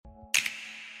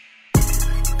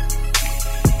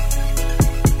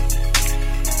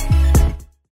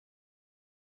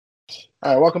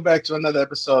All right, welcome back to another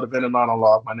episode of Inner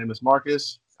Monologue. My name is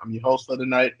Marcus. I'm your host for the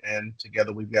night, and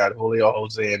together we've got Julio,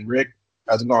 Jose, and Rick.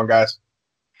 How's it going, guys?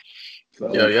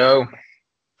 Yo, yo.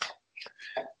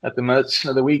 Nothing much.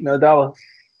 Another week, no dollar.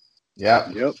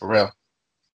 Yep, for real.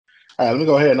 All right, let me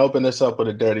go ahead and open this up with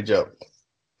a dirty joke.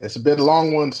 It's a bit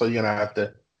long one, so you're going to have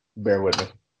to bear with me.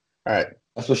 All right.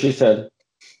 That's what she said.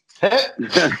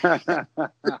 Can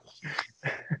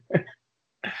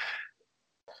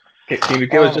you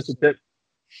give us just a tip?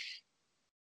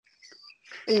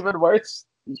 Even worse.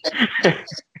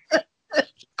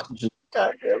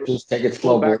 Just take it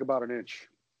slow. Back about an inch.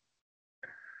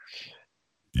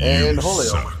 And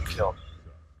Julio. Chill.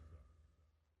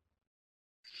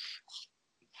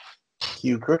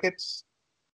 Cue crickets.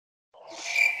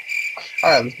 All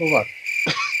right, let's move on.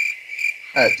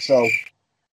 All right, so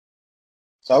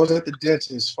I was at the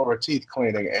dentist for a teeth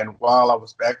cleaning, and while I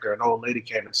was back there, an old lady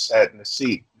came and sat in the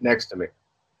seat next to me.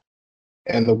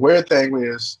 And the weird thing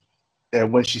is that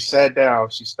when she sat down,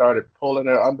 she started pulling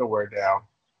her underwear down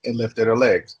and lifted her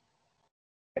legs.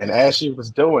 And as she was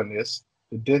doing this,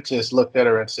 the dentist looked at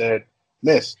her and said,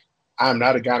 "Miss, I'm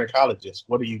not a gynecologist.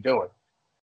 What are you doing?"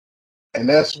 And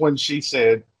that's when she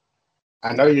said,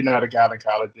 "I know you're not a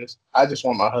gynecologist. I just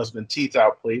want my husband's teeth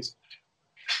out, please."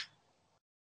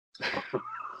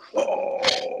 Oh,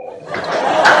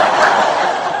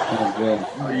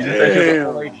 You just said she was an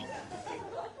old lady.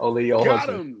 Old lady, old Got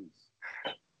husband. him.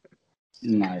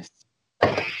 nice.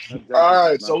 All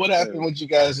right, so what happened with you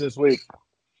guys this week?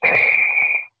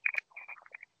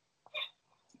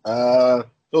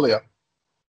 Julio.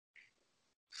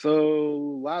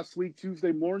 So last week,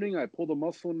 Tuesday morning, I pulled a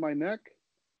muscle in my neck,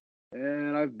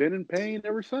 and I've been in pain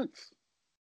ever since.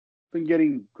 Been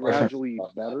getting gradually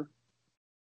better.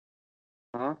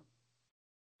 Huh?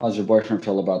 How's your boyfriend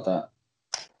feel about that?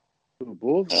 The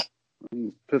Bulls?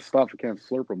 He's pissed off. I can't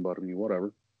slurp him, but I mean,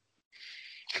 whatever.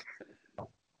 No,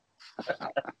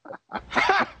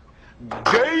 I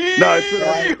said I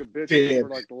was like a bitch for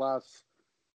like the last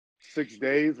 6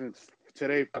 days, and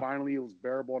today finally it was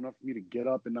bearable enough for me to get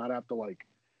up and not have to like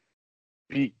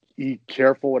be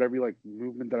careful with every like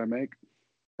movement that I make.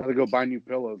 I had to go buy new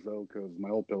pillows though because my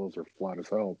old pillows are flat as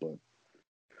hell, but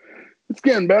it's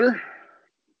getting better.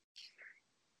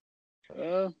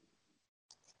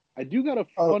 I do got a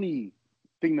funny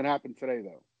thing that happened today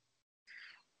though.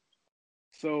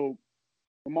 So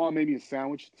my mom made me a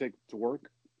sandwich to take to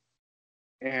work.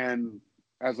 And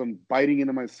as I'm biting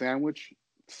into my sandwich,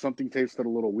 something tasted a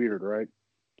little weird, right?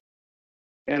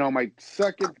 And on my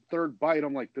second, third bite,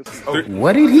 I'm like, "This is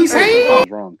What did he say?" something's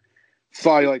wrong."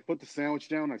 So I like put the sandwich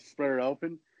down, I spread it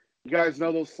open. You guys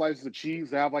know those slices of cheese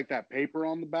that have like that paper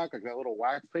on the back, like that little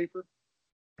wax paper?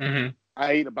 Mm-hmm.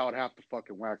 I ate about half the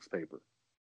fucking wax paper.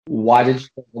 Why did you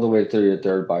go all the way through your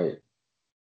third bite?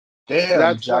 Damn,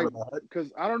 That's Jabba like the Hutt.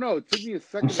 because I don't know. It took me a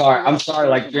second. I'm sorry.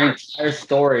 Like your entire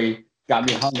story got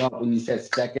me hung up when you said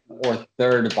second or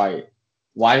third bite.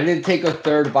 Why did it take a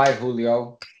third bite,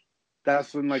 Julio?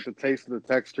 That's when like the taste of the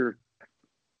texture,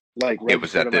 like It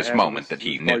was at this moment that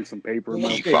he knew some paper.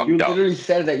 he You fucked up. literally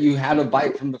said that you had a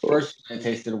bite from the first one and it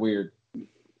tasted weird.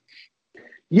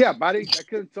 Yeah, but I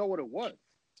couldn't tell what it was.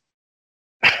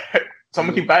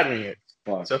 Someone keep biting it.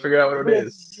 Fuck. So figure out what it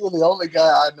is. You're the only guy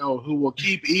I know who will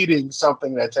keep eating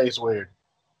something that tastes weird.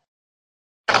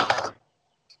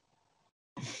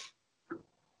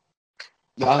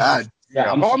 God.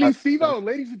 Yeah, Call me Steve-O.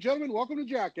 Ladies and gentlemen, welcome to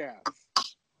Jackass.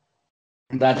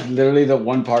 That's literally the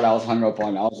one part I was hung up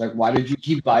on. I was like, why did you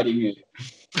keep biting it?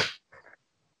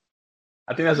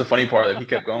 I think that's the funny part that he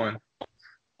kept going.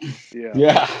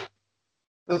 Yeah.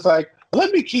 It's like,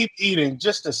 let me keep eating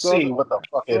just to see what the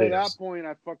fuck it is. At that point,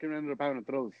 I fucking ended up having to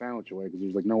throw the sandwich away because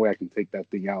there's like no way I can take that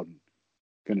thing out and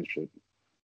finish it.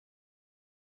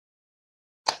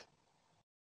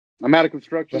 I'm at a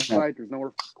construction site. There's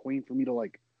nowhere clean for me to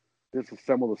like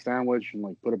disassemble the sandwich and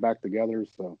like put it back together.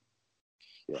 So,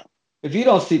 yeah. If you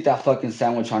don't seat that fucking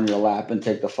sandwich on your lap and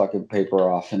take the fucking paper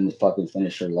off and fucking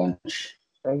finish your lunch.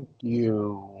 Thank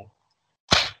you.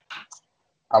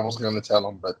 I was going to tell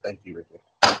him, but thank you, Ricky.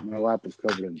 My lap is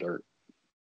covered in dirt.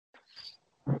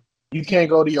 You can't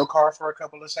go to your car for a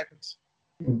couple of seconds?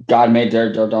 God made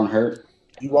dirt don't hurt.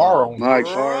 You are on my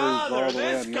car is all the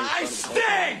way on the other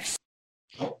side of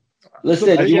the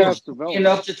Listen, you were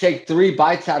enough to take 3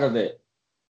 bites out of it.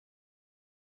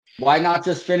 Why not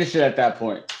just finish it at that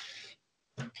point?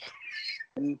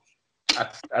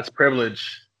 That's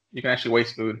privilege. You can actually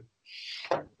waste food.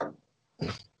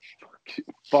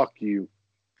 Fuck you.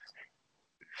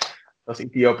 Those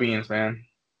Ethiopians, man.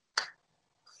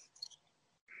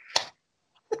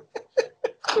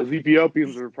 Those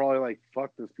Ethiopians are probably like,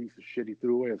 "Fuck this piece of shit." He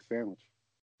threw away a sandwich.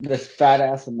 This fat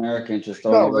ass American just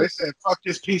throwing No, away. they said, "Fuck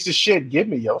this piece of shit. Give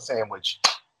me your sandwich."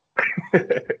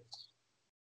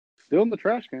 Still in the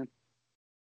trash can.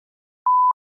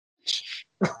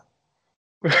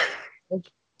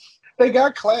 They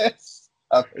got class,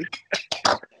 I think.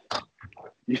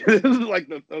 This is like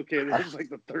the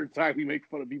third time we make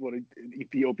fun of people in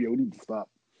Ethiopia. We need to stop.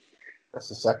 That's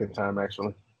the second time,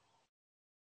 actually.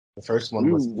 The first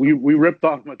one was We ripped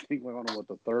off. I think I don't know what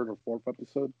the third or fourth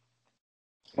episode.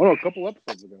 Oh no, a couple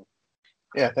episodes ago.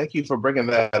 Yeah, thank you for bringing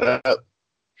that up.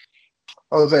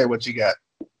 Jose, what you got?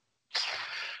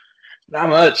 Not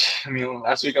much. I mean,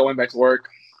 last week I went back to work.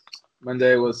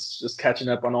 Monday was just catching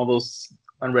up on all those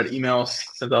unread emails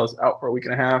since I was out for a week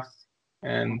and a half.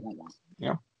 And,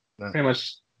 pretty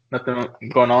much nothing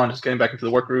going on. Just getting back into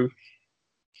the work groove.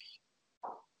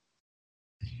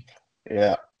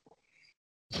 Yeah.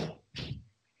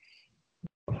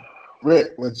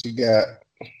 Rick, what you got?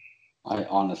 I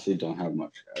honestly don't have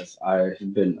much, guys.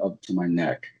 I've been up to my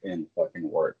neck in fucking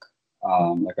work.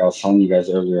 Like I was telling you guys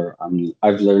earlier,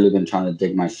 I've literally been trying to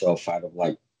dig myself out of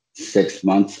like 6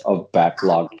 months of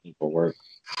backlog paperwork.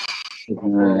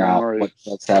 Figuring out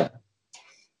what's that.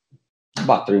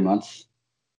 About 3 months.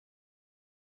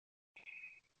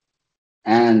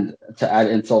 And to add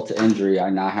insult to injury, I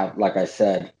now have, like I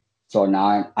said, so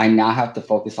now I now have to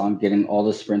focus on getting all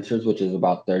the sprinters, which is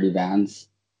about 30 vans,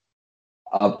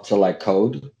 up to like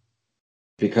code,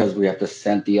 because we have to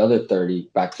send the other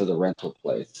 30 back to the rental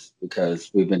place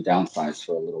because we've been downsized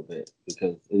for a little bit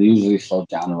because it usually slows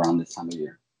down around this time of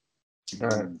year. All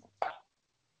right.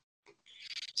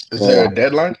 Is there a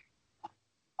deadline?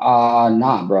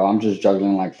 Nah, bro. I'm just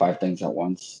juggling like 5 things at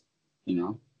once, you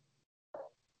know?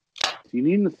 You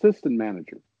need an assistant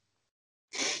manager.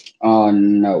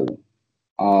 No.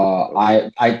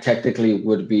 I technically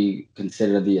would be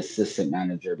considered the assistant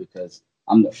manager because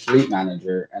I'm the fleet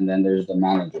manager and then there's the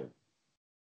manager.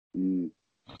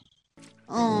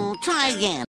 Oh, try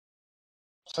again.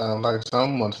 Sounds like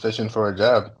someone's fishing for a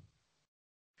job.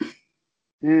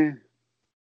 Yeah.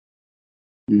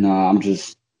 No, I'm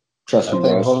just trust me, I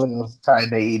think bro. Julio's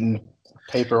kind of eating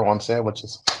paper on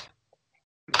sandwiches.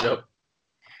 Yep.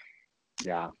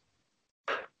 Yeah.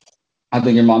 I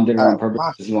think your mom did it on purpose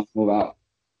because you want to move out.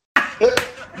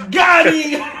 Got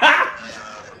him!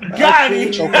 Got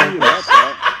him!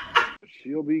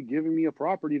 She'll be giving me a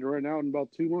property to rent out in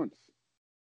about 2 months.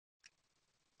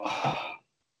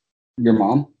 Your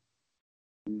mom?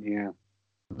 Yeah.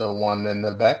 The one in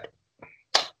the back?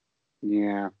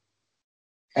 Yeah.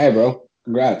 Hey, bro.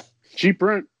 Congrats. Cheap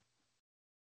rent.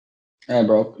 Hey,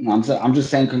 bro. No, I'm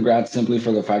just saying congrats simply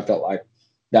for the fact that, like,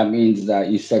 that means that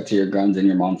you stuck to your guns and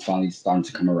your mom's finally starting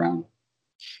to come around.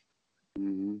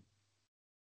 Mm-hmm.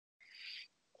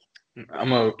 I'm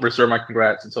going to reserve my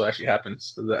congrats until it actually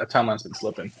happens. The timeline's been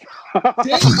slipping.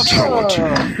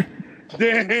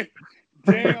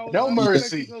 Damn. No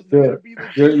mercy. You're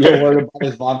worried about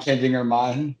his mom changing her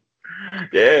mind?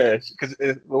 Yeah, because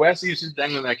the way I see you, she's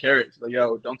dangling that carrot. She's like,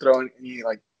 yo, don't throw any,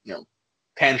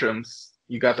 tantrums.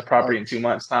 You got the property in 2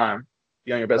 months' time.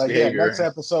 Be on your best behavior. Yeah, next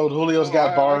episode, Julio's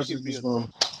got bars in his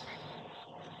room.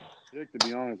 Dick, to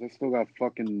be honest, I still got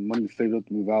fucking money saved up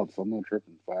to move out, so I'm not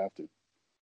tripping if I have to.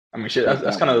 I mean, shit,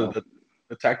 that's kind of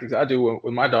the tactics I do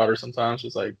with my daughter sometimes.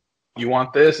 It's like, you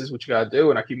want this, is what you got to do,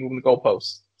 and I keep moving the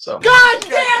goalposts. So, God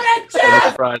damn it,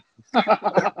 Jeff!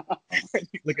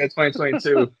 Look at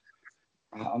 2022.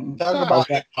 Talking about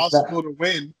impossible to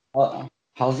win.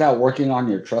 How's that working on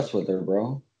your trust with her,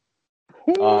 bro?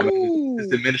 It's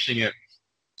diminishing it.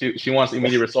 She wants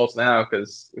immediate results now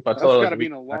because if I tell her, that's got to be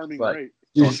an alarming rate.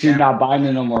 She's not buying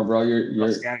it no more, bro.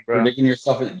 You're digging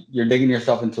yourself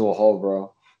into a hole,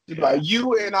 bro. Like,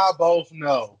 you and I both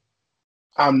know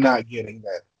I'm not getting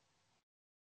that.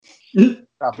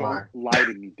 Stop lying. Lie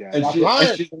to me, Dad. And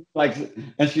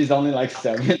she's only like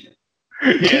 7.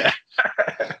 Yeah.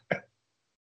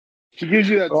 She gives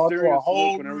you that serious a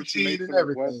whole look whenever she routine makes and a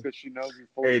everything. request because she knows you're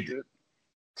full of shit.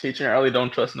 Teaching her early,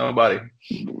 don't trust nobody.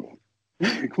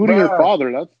 Including her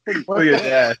father. That's pretty Look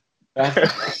at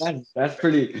that. That's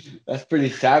pretty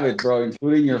savage, bro.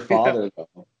 Including your father,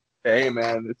 though. Hey,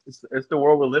 man, it's the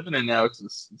world we're living in now.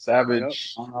 It's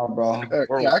savage. I know, bro.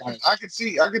 Yeah, I could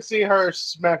see her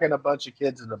smacking a bunch of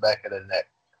kids in the back of the neck.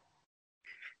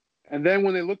 And then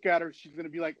when they look at her, she's gonna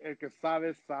be like, "El que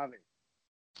sabe, sabe."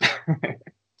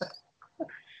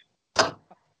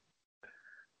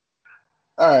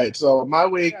 All right, so my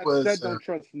week was. Said don't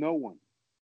trust no one.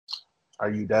 Are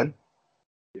you done?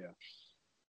 Yeah.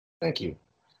 Thank you.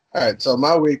 All right, so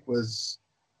my week was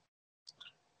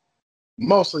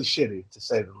mostly shitty, to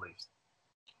say the least.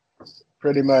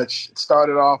 pretty much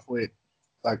started off with,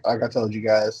 like I told you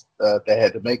guys, they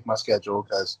had to make my schedule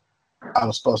because I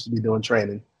was supposed to be doing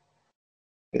training.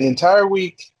 The entire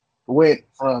week went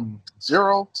from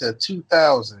 0 to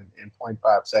 2,000 in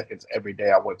 0.5 seconds every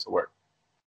day I went to work.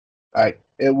 Like,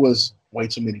 it was way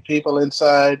too many people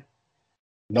inside.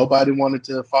 Nobody wanted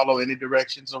to follow any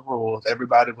directions or rules.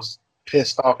 Everybody was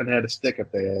pissed off and had a stick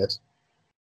up their ass.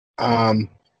 I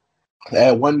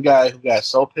had one guy who got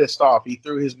so pissed off, he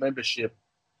threw his membership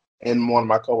in one of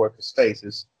my coworkers'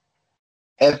 faces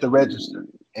at the register,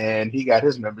 and he got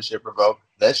his membership revoked.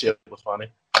 That shit was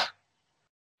funny.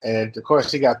 And of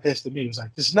course, he got pissed at me. He was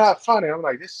like, "This is not funny." I'm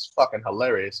like, "This is fucking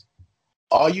hilarious."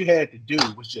 All you had to do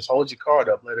was just hold your card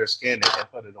up, let her scan it,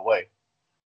 and put it away.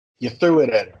 You threw it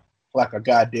at her like a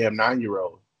goddamn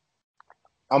 9-year-old.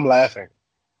 I'm laughing.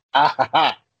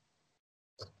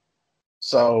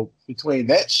 So between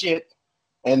that shit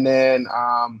and then,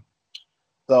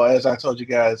 so as I told you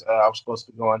guys, I was supposed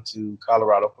to be going to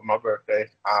Colorado for my birthday.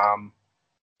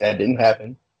 That didn't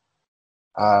happen.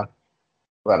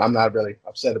 But I'm not really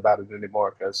upset about it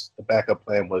anymore because the backup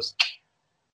plan was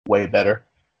way better.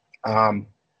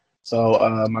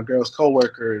 So my girl's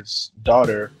coworker's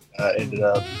daughter ended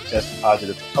up testing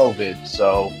positive for COVID.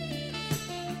 So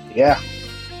yeah,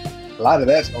 a lot of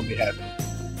that's gonna be happening.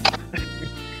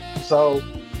 So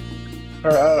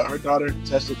her daughter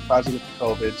tested positive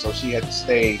for COVID, so she had to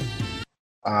stay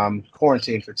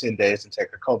quarantined for 10 days and take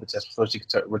her COVID test before she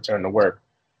could return to work.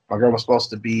 My girl was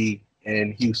supposed to be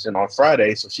in Houston on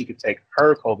Friday so she could take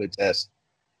her COVID test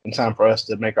in time for us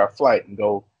to make our flight and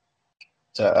go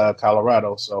to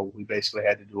Colorado. So we basically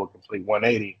had to do a complete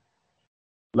 180.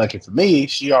 Lucky for me,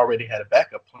 she already had a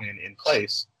backup plan in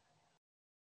place,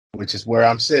 which is where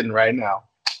I'm sitting right now.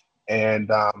 And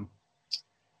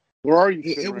where are you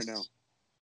sitting right now?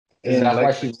 Is that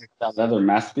why she's wearing that leather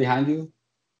mask behind you?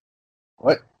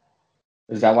 What?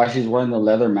 Is that why she's wearing the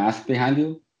leather mask behind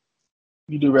you?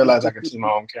 You do realize I can see my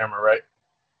own camera, right?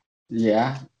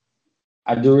 Yeah.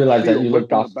 I do realize that you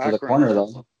looked off to the corner,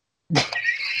 though.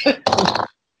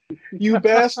 You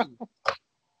bastard.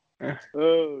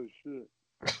 Oh, shit.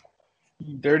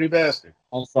 You dirty bastard.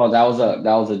 Also, that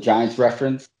was a Giants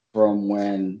reference from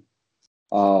when,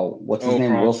 what's his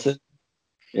name? Wilson?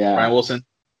 Yeah. Brian Wilson.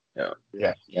 Yeah.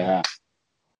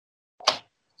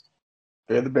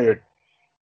 Bear the beard.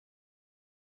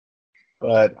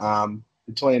 But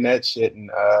between that shit and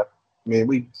I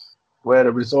mean, we're at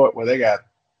a resort where they got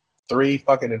 3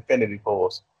 fucking infinity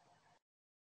pools.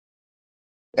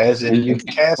 As in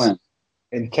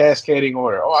cascading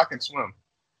order. Oh, I can swim.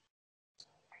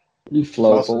 You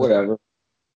float, but whatever.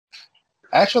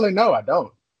 Actually, no, I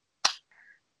don't.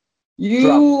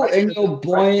 You and your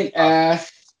buoyant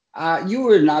ass. You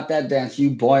were not that dense,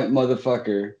 you buoyant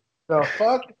motherfucker. The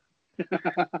fuck?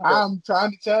 I'm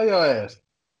trying to tell your ass.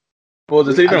 Well,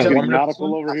 does it even warm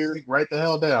nautical over here? Right the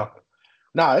hell down.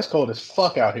 Nah, it's cold as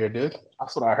fuck out here, dude.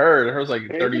 That's what I heard. I heard it was like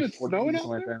 30, 40 snowing something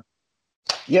like that.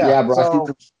 Yeah, bro.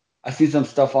 So, I see some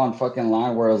stuff on fucking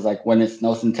line where it's like when it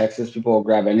snows in Texas, people will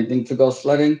grab anything to go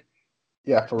sledding.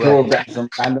 Yeah, for real. People will grab some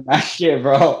random ass shit,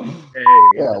 bro. Hey,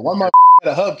 yeah, one more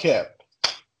had a hubcap.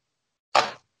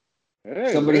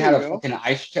 Hey, somebody had a fucking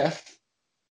ice chest.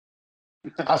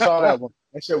 I saw that one.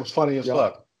 That shit was funny as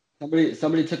fuck.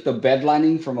 Somebody took the bed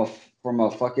lining from a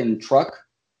fucking truck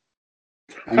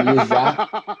and used that.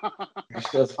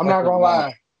 I'm not gonna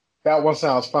lie. That one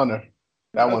sounds funner.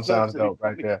 That one sounds dope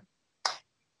right there.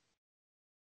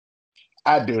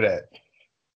 I'd do that.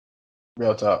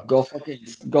 Real talk. Go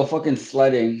fucking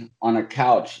sledding on a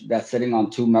couch that's sitting on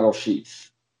 2 metal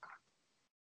sheets.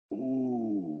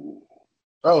 Ooh.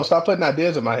 Bro, stop putting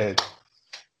ideas in my head.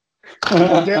 Damn,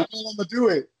 I'm gonna do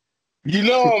it. You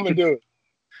know I'm gonna do it.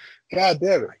 God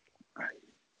damn it.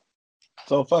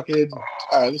 So fucking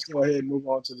all right, let's go ahead and move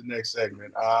on to the next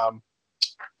segment.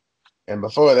 And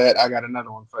before that, I got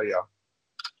another one for y'all.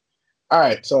 All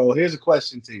right, so here's a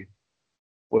question to you.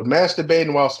 Would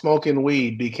masturbating while smoking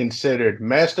weed be considered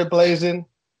master blazing,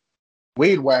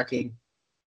 weed whacking,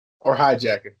 or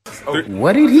hijacking?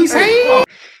 What did he say?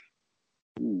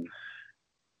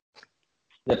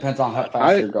 Depends on how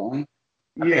fast you're going.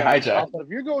 Yeah, hijack. If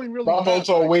you're going really my vote's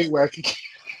on weed whacking.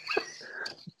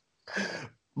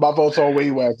 My vote's on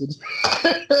weed whacking.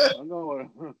 I'm going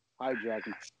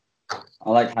hijacking. I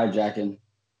like hijacking.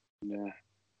 Yeah.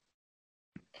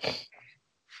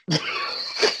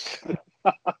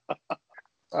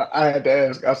 I had to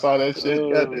ask. I saw that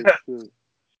shit.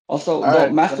 Also,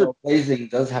 master blazing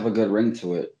does have a good ring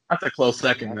to it. That's a close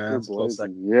second, man. That's a close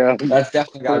second. Yeah, that's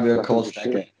definitely got to be a close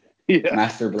second. Yeah,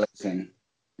 master blazing.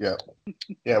 Yeah,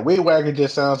 weed whacking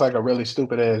just sounds like a really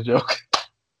stupid ass joke.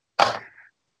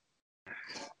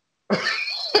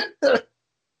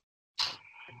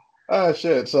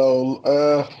 Shit. So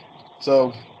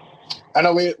I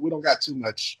know we don't got too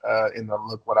much in the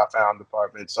look what I found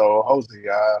department. So Jose,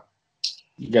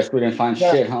 guess we didn't find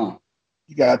shit, huh?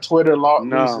 You got Twitter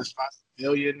loses $5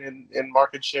 billion in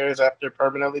market shares after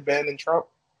permanently banning Trump.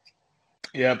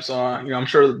 Yep. So I'm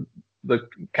sure the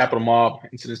Capitol mob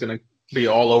incident is going to be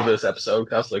all over this episode.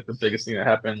 That's like the biggest thing that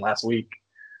happened last week.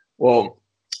 Well,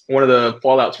 one of the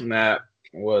fallouts from that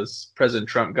was President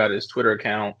Trump got his Twitter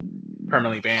account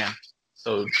permanently banned.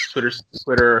 So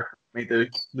Twitter made the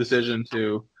decision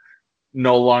to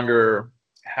no longer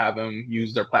have him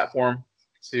use their platform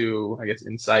to, I guess,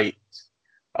 incite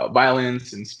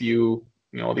violence and spew,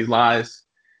 all these lies.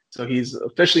 So he's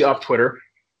officially off Twitter.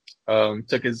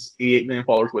 Took his 88 million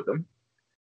followers with him,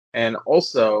 and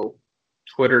also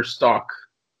Twitter stock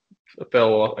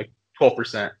fell like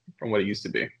 12% from what it used to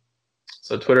be.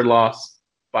 So Twitter lost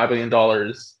 $5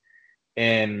 billion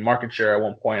in market share at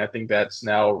one point. I think that's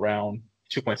now around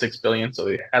 2.6 billion. So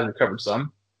it has recovered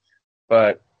some,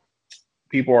 but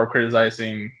people are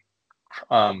criticizing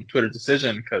Twitter's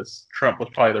decision because Trump was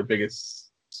probably their biggest,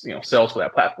 sales for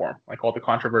that platform. Like all the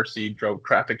controversy drove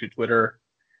traffic to Twitter,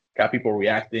 got people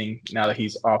reacting. Now that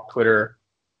he's off Twitter,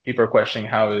 people are questioning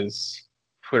how is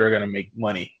Twitter going to make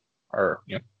money or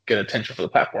get attention for the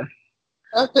platform.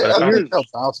 I think they'll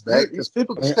bounce back because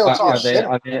people can still talk shit.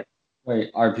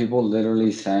 Are people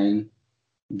literally saying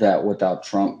that without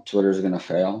Trump, Twitter's going to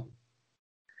fail?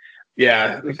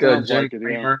 Yeah, I think Jim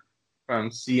Cramer from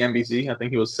CNBC, I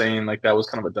think he was saying like that was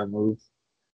kind of a dumb move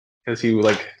because he would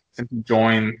like simply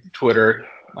join Twitter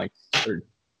like or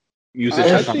usage.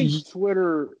 I think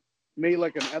Twitter made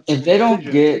like an ethical if they don't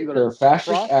decision, get their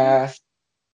fascist ass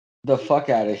the fuck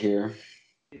out of here.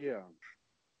 Yeah.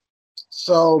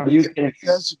 So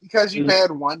because you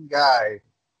had one guy,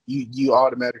 you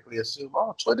automatically assume,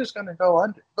 Twitter's gonna go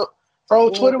under. Bro,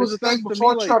 Twitter was a thing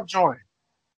before Trump joined.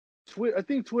 I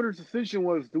think Twitter's decision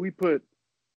was: do we put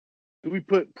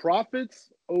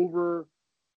profits over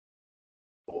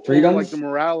freedom, like the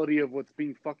morality of what's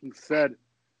being fucking said?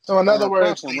 So in other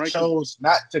words, they chose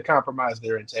not to compromise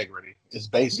their integrity. Is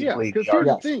basically the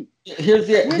argument. Here's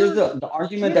the thing. Here's the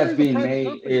argument that's being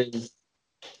made is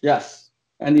yes.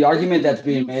 And the argument that's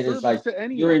being made is like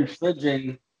you're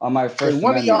infringing on my First Amendment.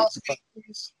 One of y'all speak,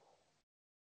 please.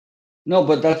 No,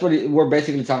 but that's what we're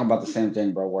basically talking about the same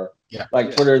thing, bro.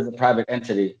 Twitter is a private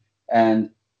entity,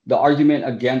 and the argument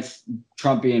against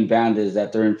Trump being banned is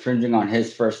that they're infringing on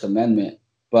his First Amendment,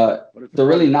 but they're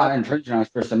really not infringing on his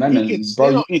First Amendment,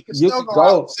 bro. You can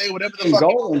go and say whatever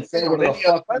the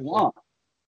fuck you want.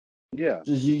 Yeah,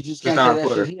 you just can't say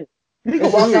that shit here. You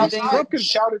can walk outside and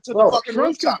shout it to the fucking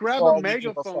rooftop. Trump could grab a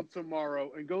megaphone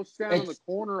tomorrow and go stand on the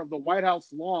corner of the White House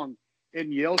lawn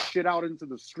and yell shit out into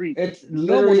the street. It's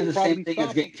literally the same thing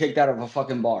as getting kicked out of a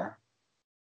fucking bar.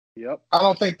 Yep. I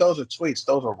don't think those are tweets.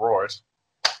 Those are roars.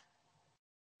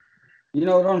 You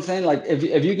know what I'm saying? Like if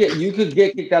you could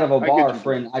get kicked out of a bar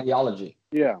for an ideology.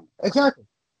 Yeah. Exactly.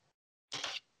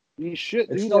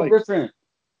 It's no different.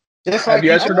 Just like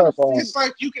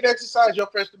you can exercise your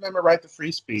First Amendment right to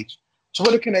free speech,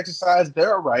 Twitter can exercise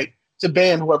their right to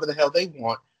ban whoever the hell they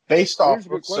want based off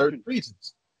of certain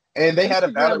reasons. And they had a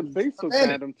valid Facebook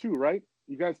banned them too, right?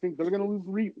 You guys think they're gonna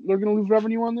lose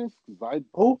revenue on this? Because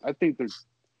I think there's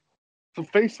so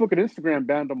Facebook and Instagram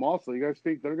banned them also. You guys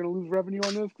think they're gonna lose revenue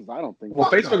on this? Because I don't think.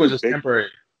 Well, Facebook was just temporary.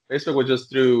 Facebook was just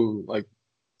through like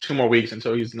 2 more weeks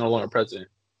until he's no longer president.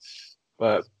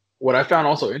 But what I found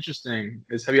also interesting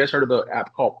is, have you guys heard of the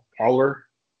app called Parler?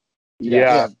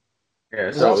 Yeah.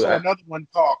 There's also another one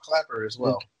called Clapper as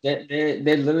well. They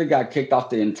literally got kicked off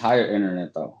the entire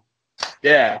internet though.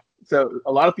 Yeah. So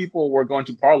a lot of people were going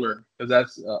to Parler because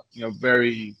that's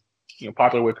very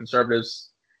popular with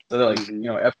conservatives. So they're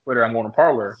like, F Twitter, I'm going to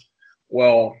Parler.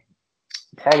 Well,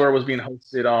 Parler was being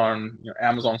hosted on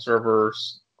Amazon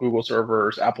servers, Google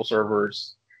servers, Apple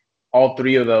servers. All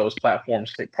 3 of those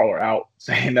platforms take Parler out,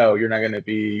 saying no, you're not going to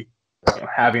be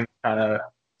having kind of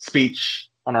speech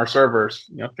on our servers.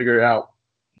 Figure it out.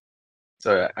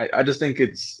 So I just think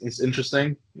it's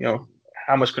interesting.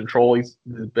 How much control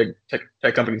the big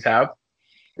tech companies have.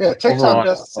 Yeah, TikTok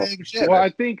does the same shit. Well, I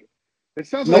think it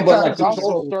sounds like TikTok's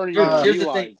also starting to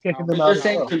realize. They're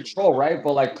saying control, right?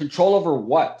 But like control over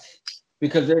what?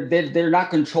 Because they're not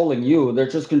controlling you. They're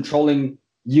just controlling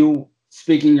you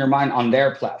speaking your mind on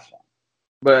their platform.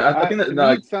 But I think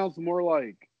that it sounds more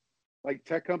like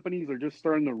tech companies are just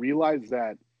starting to realize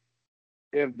that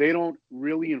if they don't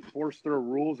really enforce their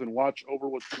rules and watch over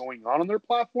what's going on their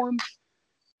platforms,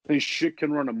 then shit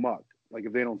can run amok. Like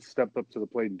if they don't step up to the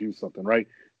plate and do something, right?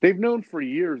 They've known for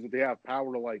years that they have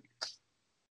power to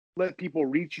let people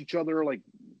reach each other like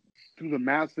through the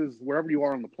masses wherever you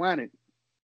are on the planet,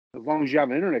 as long as you have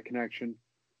an internet connection.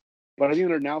 But I think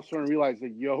they're now starting to realize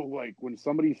that, like when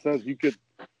somebody says you could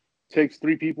takes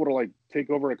 3 people to like take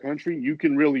over a country, you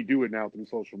can really do it now through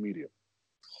social media.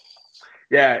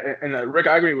 Yeah, and Rick,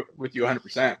 I agree with you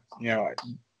 100%.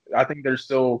 I think they're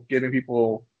still giving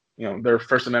people, their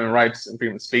First Amendment rights and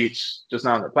freedom of speech, just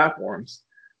not on their platforms.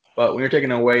 But when you're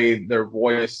taking away their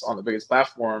voice on the biggest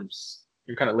platforms,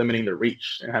 you're kind of limiting their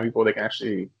reach and how people they can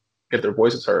actually get their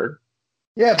voices heard.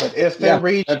 Yeah, but if their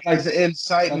reach is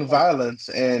inciting violence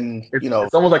and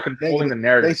it's almost like controlling the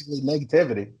narrative, basically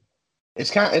negativity. It's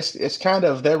kind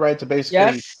of their right to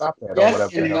basically stop that or whatever.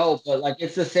 And no, but like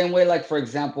it's the same way. Like for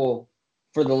example,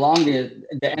 for the longest,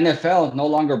 the NFL no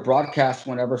longer broadcasts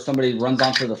whenever somebody runs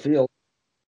onto the field.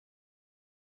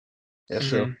 That's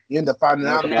true. You end up finding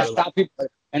out about it.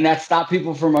 And that stopped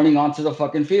people from running onto the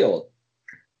fucking field.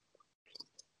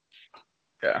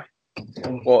 Yeah.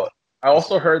 Well, I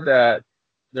also heard that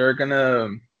they're gonna,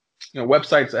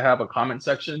 websites that have a comment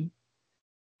section,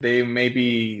 they may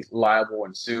be liable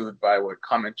and sued by what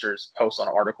commenters post on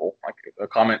an article, like a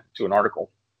comment to an article,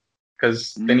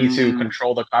 because they need to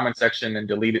control the comment section and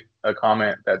delete a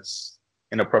comment that's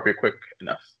inappropriate quick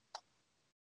enough.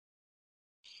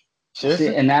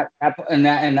 See, in that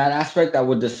aspect, I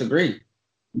would disagree,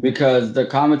 because the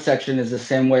comment section is the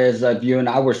same way as if you and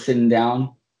I were sitting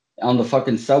down on the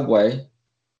fucking subway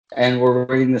and we're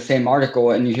reading the same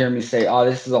article and you hear me say, "Oh,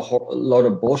 this is a load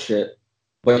of bullshit,"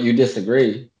 but you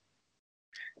disagree.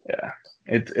 Yeah,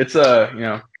 it's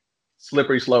a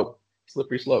slippery slope. Yeah,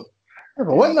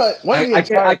 but wasn't the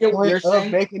entire point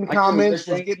of making comments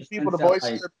was getting people to voice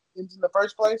their opinions in the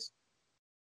first place?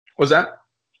 Was that?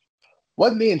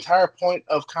 Wasn't the entire point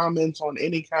of comments on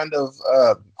any kind of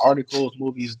articles,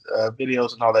 movies,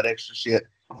 videos, and all that extra shit?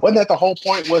 Wasn't that the whole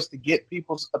point, was to get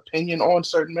people's opinion on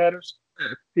certain matters?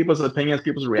 People's opinions,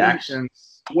 people's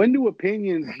reactions. When do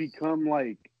opinions become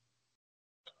like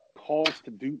calls to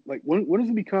do? Like when does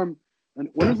it become?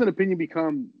 When does an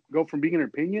opinion go from being an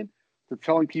opinion to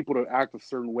telling people to act a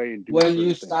certain way and do? When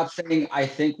you stop saying, "I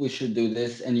think we should do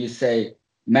this," and you say,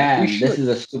 "Man, this is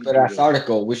a stupid ass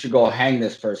article. We should go hang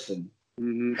this person."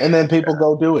 Mm-hmm. And then people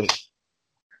go do it.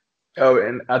 Oh,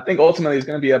 and I think ultimately it's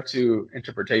going to be up to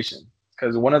interpretation,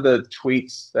 because one of the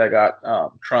tweets that got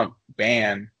Trump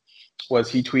banned was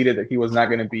he tweeted that he was not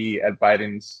going to be at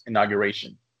Biden's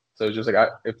inauguration. So it's just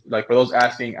like, for those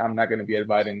asking, I'm not going to be at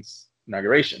Biden's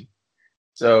inauguration.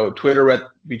 So Twitter read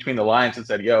between the lines and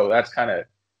said, "Yo, that's kind of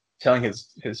telling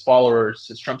his followers,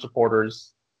 his Trump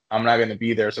supporters, I'm not going to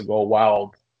be there, so go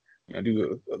wild.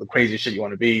 Do the crazy shit you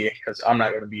want to be, because I'm not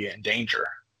going to be in danger."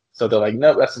 So they're like,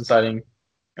 "No, that's inciting,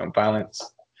 violence."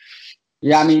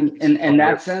 Yeah, I mean, in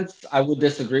that sense, I would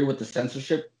disagree with the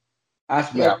censorship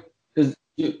aspect, because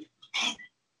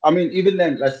I mean, even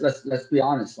then, let's be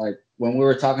honest. Like when we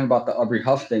were talking about the Aubrey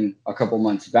Huff thing a couple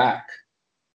months back,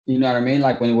 you know what I mean?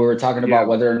 Like when we were talking about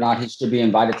whether or not he should be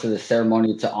invited to the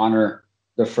ceremony to honor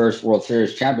the first World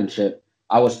Series championship,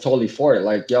 I was totally for it.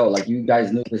 Like, yo, like you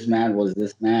guys knew this man was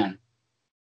this man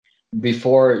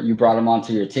before you brought him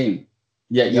onto your team,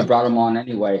 yet you brought him on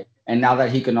anyway. And now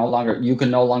that you can no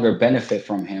longer benefit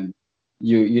from him,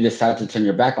 you decide to turn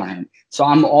your back on him. So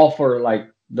I'm all for like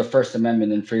the First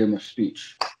Amendment and freedom of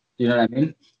speech. You know what I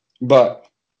mean? But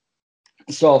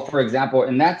so, for example,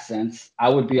 in that sense, I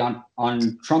would be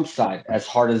on Trump's side, as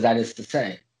hard as that is to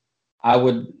say. I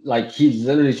would, like, he's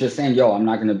literally just saying, "Yo, I'm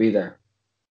not going to be there."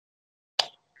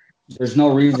 There's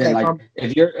no reason. Okay, like,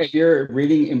 if you're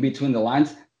reading in between the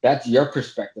lines, that's your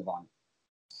perspective on it.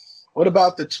 What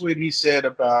about the tweet he said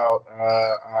about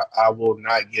I will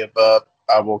not give up,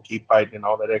 I will keep fighting, and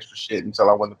all that extra shit until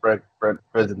I win the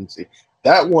presidency?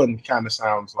 That one kind of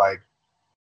sounds like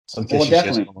some fishy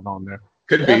shit going on there.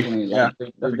 Could be, yeah.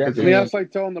 I mean, that's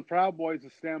like telling the Proud Boys to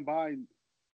stand by,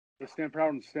 to stand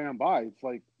proud and stand by. It's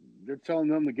like they're telling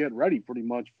them to get ready, pretty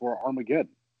much, for Armageddon.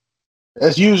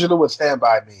 That's usually what stand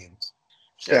by means.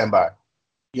 Stand by,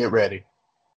 get ready.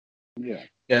 Yeah.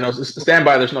 Yeah, no, stand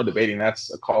by. There's no debating.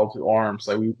 That's a call to arms.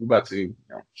 Like we're about to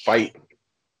fight,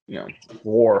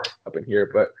 war up in here.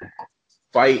 But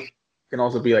fight can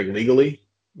also be like legally,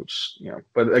 which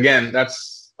But again,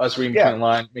 that's us reading between the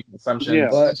line, making assumptions. Yeah,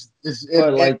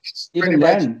 but like even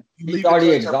then, he's already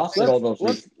exhausted all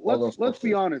those. Let's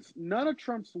be honest. None of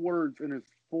Trump's words in his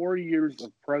 4 years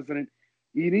of president,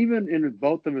 and even in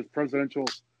both of his presidential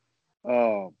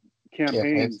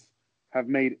campaigns, have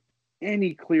made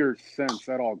any clear sense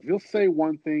at all. He'll say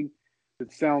one thing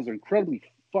that sounds incredibly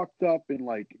fucked up and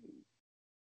like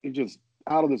it's just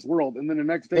out of this world, and then the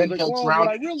next day he's like, "Well, what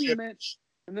I really meant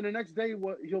And then the next day,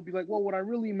 he'll be like, well, what I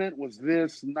really meant was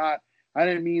this, I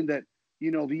didn't mean that,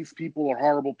 these people are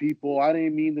horrible people. I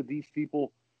didn't mean that these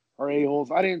people are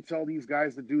a-holes. I didn't tell these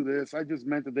guys to do this. I just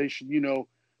meant that they should,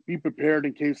 be prepared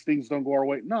in case things don't go our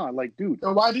way. No, like, dude.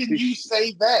 So why didn't you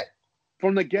say that?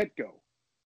 From the get-go,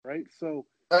 right? So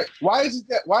why is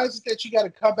it that you got to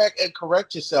come back and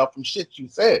correct yourself from shit you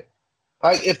said?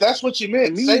 Like, if that's what you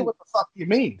meant, say what the fuck you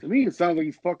mean. To me, it sounds like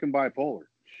he's fucking bipolar.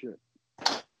 Shit.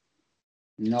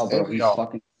 No, bro, he's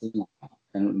fucking senile.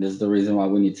 And this is the reason why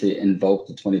we need to invoke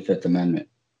the 25th Amendment.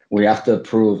 We have to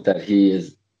prove that he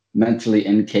is mentally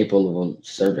incapable of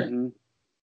serving. Mm-hmm.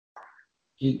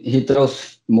 He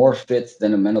throws more fits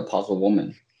than a menopausal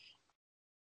woman.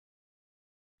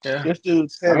 Yeah. This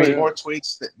dude sent more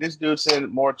tweets. This dude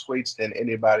sent more tweets than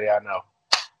anybody I know.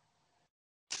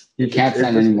 You can't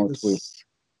send any more tweets.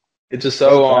 It's just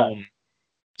so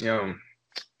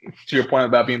to your point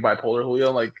about being bipolar,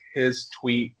 Julio, like his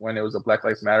tweet when it was a Black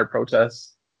Lives Matter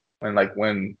protest,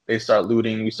 when they start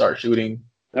looting, we start shooting.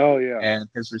 Oh yeah. And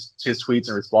his tweets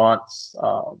in response,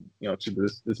 to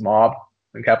this mob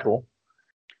in Capitol.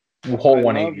 Whole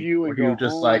 180. Where he was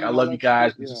just like, I love you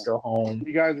guys, but just go home.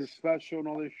 You guys are special and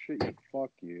all this shit.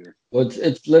 Fuck you. Well,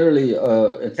 it's literally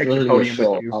a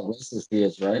show of how racist he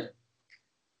is, right?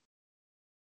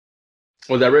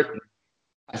 Was that Rick?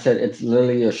 I said it's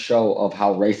literally a show of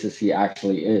how racist he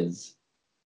actually is.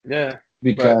 Yeah.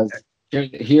 Because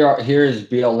here is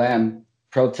BLM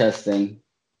protesting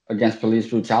against police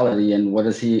brutality, and what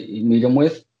does he meet him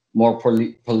with? More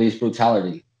police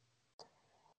brutality.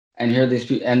 And here these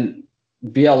people, and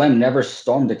BLM never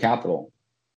stormed the Capitol.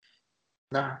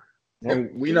 Nah.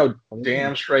 And we know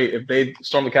damn straight if they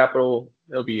storm the Capitol,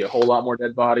 there'll be a whole lot more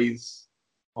dead bodies,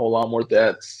 a whole lot more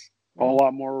deaths, a whole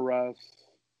lot more arrests.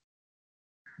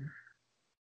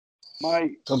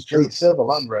 Complete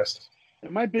civil unrest.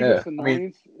 And my biggest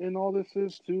annoyance in all this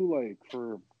is too, I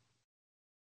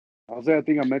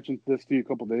think I mentioned this to you a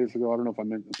couple of days ago. I don't know if I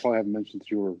probably haven't mentioned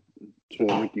to you or to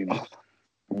Ricky and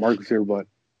Marcus here, but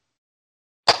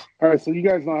all right. So you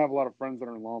guys know I have a lot of friends that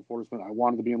are in law enforcement. I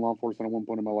wanted to be in law enforcement at one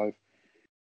point in my life.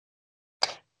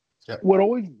 Yeah. What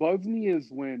always bugs me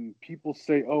is when people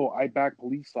say, "Oh, I back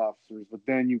police officers," but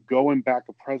then you go and back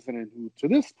a president who, to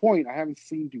this point, I haven't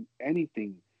seen do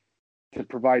anything to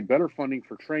provide better funding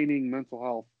for training, mental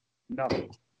health,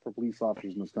 nothing for police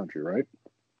officers in this country, right?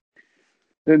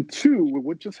 And two,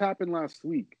 what just happened last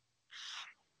week,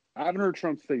 I haven't heard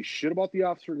Trump say shit about the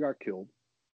officer who got killed,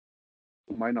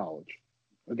 to my knowledge.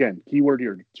 Again, keyword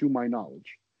here, to my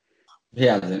knowledge.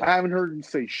 Yeah. I haven't heard him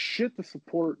say shit to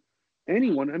support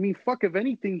anyone. I mean, fuck, if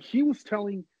anything, he was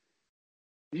literally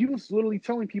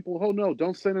telling people, oh no,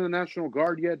 don't send in the National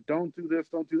Guard yet, don't do this,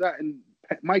 don't do that. And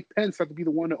Mike Pence had to be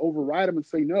the one to override him and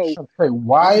say no. Okay,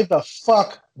 why the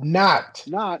fuck not?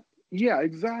 Yeah,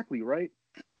 exactly, right?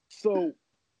 So,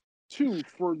 two,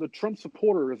 for the Trump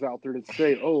supporters out there to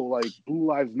say, oh, like, Blue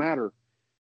Lives Matter,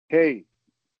 hey,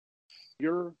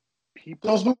 your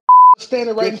people... Those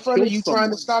standing right in front of you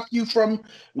trying to stop you from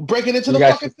breaking into the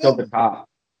fucking building.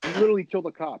 He literally killed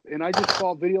a cop. And I just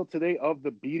saw a video today of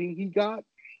the beating he got,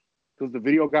 because the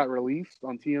video got released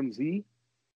on TMZ.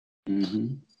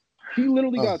 Mm-hmm. He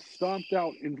literally got stomped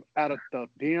out out of the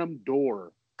damn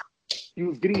door. He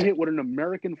was getting hit with an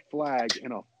American flag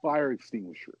and a fire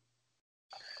extinguisher.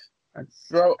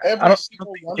 Bro, every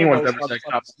single one of those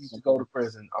motherfuckers needs to go to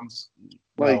prison. I'm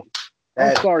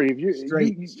sorry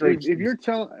if you're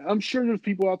telling. I'm sure there's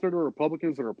people out there that are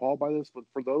Republicans that are appalled by this, but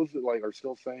for those that are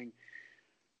still saying,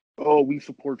 "Oh, we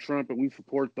support Trump and we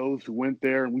support those who went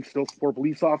there and we still support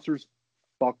police officers,"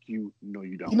 fuck you. No,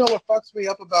 you don't. You know what fucks me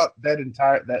up about that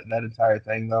entire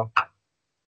thing, though?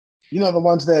 You know, the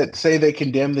ones that say they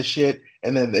condemn the shit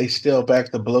and then they still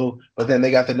back the blue, but then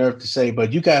they got the nerve to say,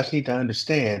 but you guys need to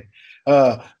understand,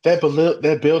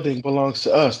 that building belongs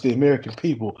to us, the American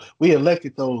people. We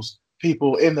elected those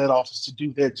people in that office to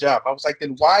do their job. I was like,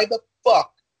 then why the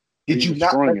fuck did you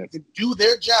not let them do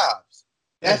their jobs?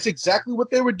 That's exactly what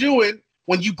they were doing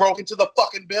when you broke into the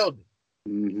fucking building.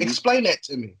 Mm-hmm. Explain that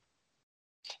to me.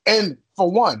 And for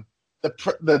one,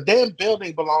 the damn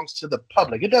building belongs to the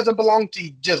public. It doesn't belong to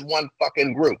just one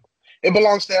fucking group. It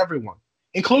belongs to everyone,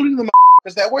 including the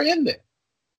motherfuckers that were in there.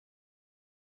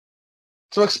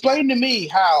 So explain to me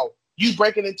how you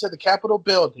breaking into the Capitol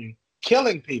building,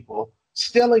 killing people,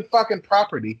 stealing fucking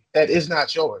property that is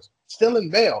not yours,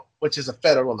 stealing mail, which is a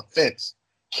federal offense,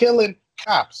 killing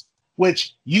cops,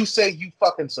 which you say you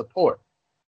fucking support.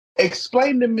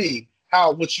 Explain to me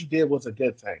how what you did was a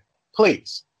good thing,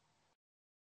 please.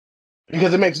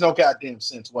 Because it makes no goddamn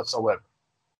sense whatsoever.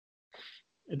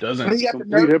 It doesn't. And you got the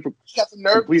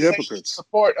nerve to say you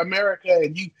support America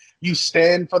and you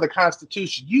stand for the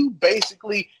Constitution. You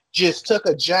basically just took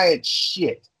a giant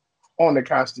shit on the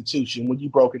Constitution when you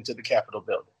broke into the Capitol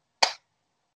building.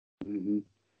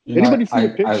 Mm-hmm. Anybody see a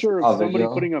picture of somebody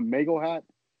putting a Mago hat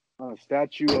on a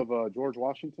statue of George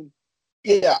Washington?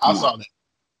 Yeah, I saw that.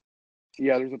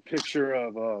 Yeah, there's a picture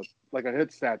of like a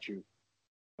head statue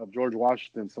of George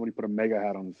Washington. Somebody put a mega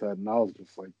hat on his head, and I was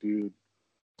just like, dude.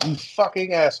 You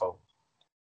fucking asshole.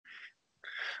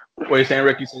 What are you saying,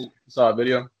 Rick? You saw a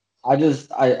video?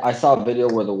 I saw a video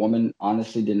where the woman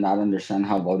honestly did not understand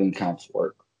how voting counts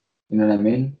work. You know what I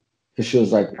mean? Because she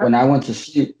was like, when I went to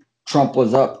sleep, Trump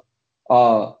was up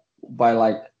by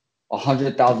like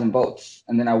 100,000 votes.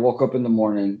 And then I woke up in the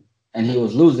morning and he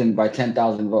was losing by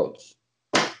 10,000 votes.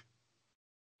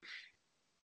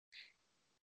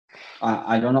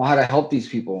 I don't know how to help these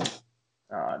people.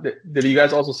 Did you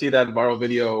guys also see that viral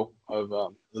video of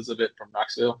Elizabeth from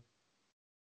Knoxville?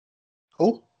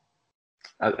 Who?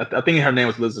 I think her name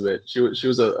was Elizabeth. She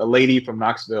was a lady from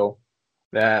Knoxville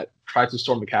that tried to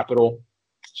storm the Capitol.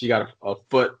 She got a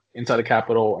foot inside the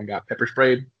Capitol and got pepper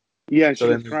sprayed. Yeah, she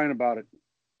was crying about it.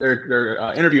 They're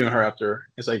interviewing her after.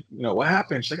 It's like, what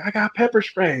happened? She's like, I got pepper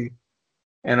spray.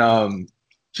 And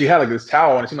she had like this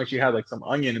towel, and it seemed like she had like some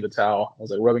onion in the towel. I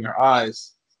was like rubbing her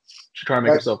eyes. She tried to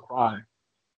make herself cry.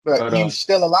 But you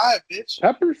still alive, bitch.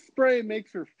 Pepper spray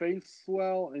makes her face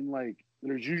swell, and like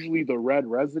there's usually the red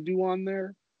residue on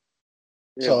there.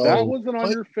 If that wasn't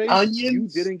on your face, you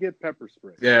didn't get pepper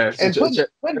spray. Yeah, and putting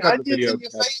onions in your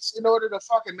face in order to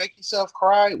fucking make yourself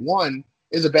cry, one,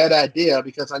 is a bad idea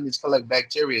because onions collect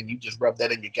bacteria and you just rub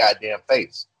that in your goddamn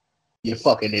face. You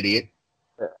fucking idiot.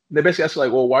 Yeah. They basically asked her,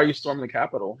 like, well, why are you storming the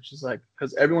Capitol? She's like,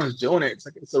 because everyone's doing it. It's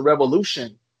like, it's a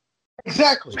revolution.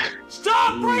 Exactly.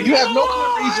 Stop! You have no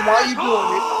clear reason why you're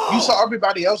doing it. You saw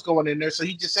everybody else going in there, so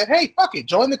you just said, hey, fuck it,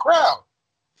 join the crowd.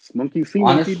 Monkey see,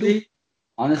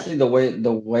 honestly, the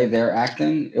way they're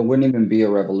acting, it wouldn't even be a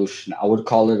revolution. I would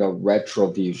call it a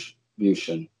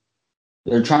retribution.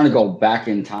 They're trying to go back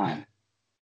in time.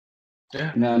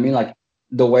 Yeah. You know what I mean? Like,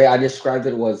 the way I described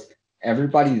it was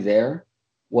everybody there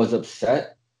was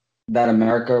upset that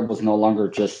America was no longer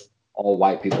just all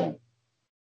white people.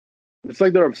 It's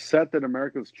like they're upset that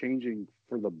America's changing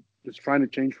it's trying to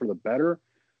change for the better.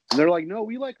 And they're like, no,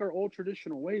 we like our old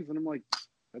traditional ways. And I'm like,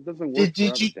 that doesn't work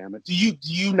forever, damn it. Do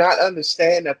you not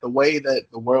understand that the way that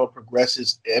the world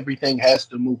progresses, everything has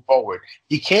to move forward?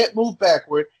 You can't move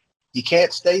backward. You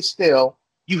can't stay still.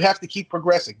 You have to keep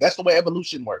progressing. That's the way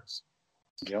evolution works.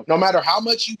 Yep. No matter how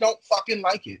much you don't fucking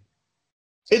like it,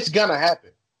 it's gonna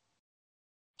happen.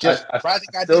 Just riding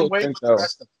goddamn wave with the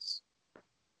rest of us.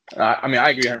 I mean,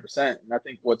 I agree 100%. And I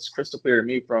think what's crystal clear to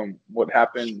me from what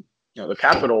happened, the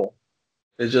Capitol,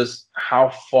 is just how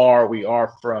far we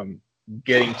are from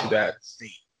getting to that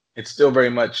state. It's still very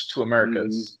much two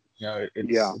Americas.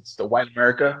 It's the white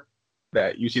America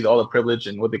that you see all the privilege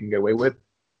and what they can get away with.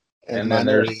 And then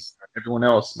there's everyone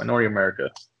else, minority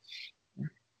America.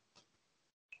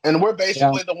 And we're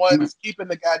basically the ones keeping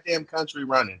the goddamn country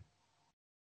running.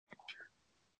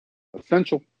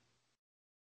 Essential.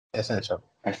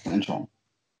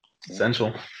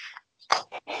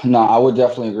 No, I would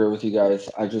definitely agree with you guys.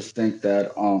 I just think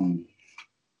that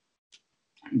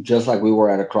just like we were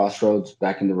at a crossroads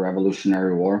back in the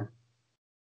Revolutionary War,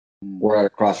 we're at a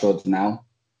crossroads now.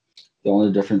 The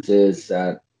only difference is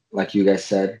that, like you guys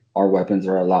said, our weapons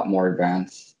are a lot more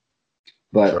advanced,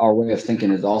 but our way of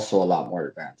thinking is also a lot more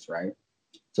advanced, right?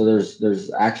 So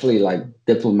there's actually like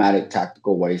diplomatic,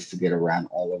 tactical ways to get around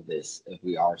all of this if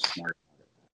we are smart.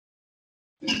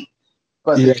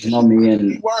 But you guys know me,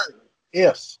 and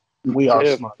if we are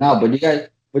smart. No, but you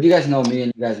guys know me,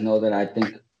 and you guys know that I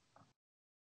think,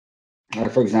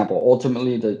 like, for example,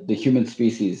 ultimately the human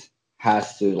species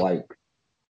has to like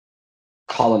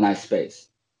colonize space.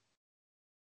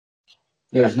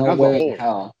 There's no way in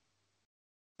hell.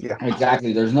 Yeah,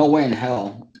 exactly. There's no way in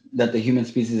hell that the human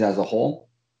species as a whole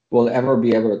will ever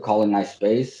be able to colonize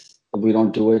space if we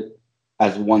don't do it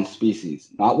as one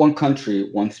species, not one country,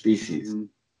 one species.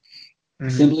 Mm-hmm.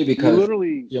 Simply because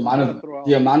the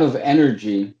amount of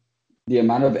energy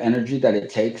that it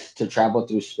takes to travel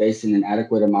through space in an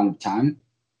adequate amount of time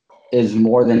is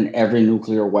more than every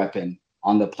nuclear weapon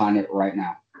on the planet right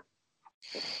now.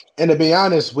 And to be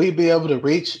honest, we'd be able to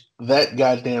reach that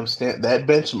goddamn that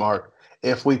benchmark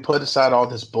if we put aside all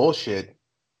this bullshit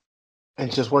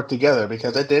and just work together.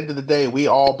 Because at the end of the day, we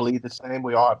all bleed the same.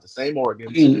 We all have the same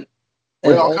organs. We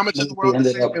all come into the world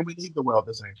the same, and we leave the world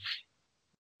the same.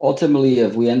 Ultimately,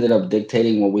 if we ended up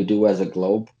dictating what we do as a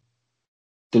globe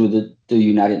through the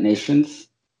United Nations,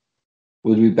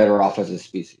 we'd be better off as a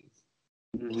species.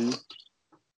 Mm-hmm.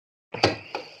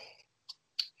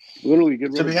 Literally, get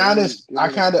rid to of be honest, get I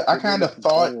rid kind get rid of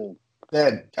thought control.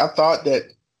 that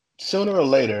sooner or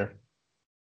later,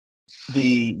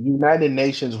 the United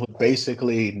Nations would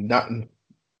basically be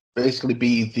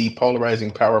the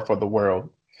polarizing power for the world,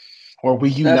 or we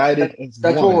united as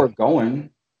That's one. where we're going.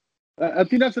 I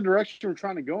think that's the direction we're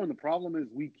trying to go, and the problem is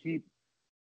we keep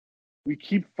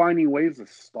finding ways to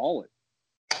stall it.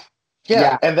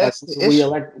 Yeah, and that's the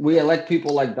issue. We elect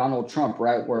people like Donald Trump,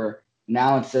 right? Where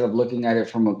now instead of looking at it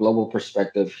from a global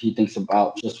perspective, he thinks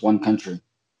about just one country.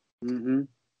 Mm-hmm.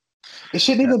 It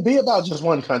shouldn't even be about just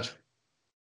one country.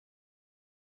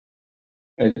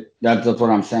 That's what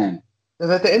I'm saying.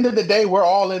 Because at the end of the day, we're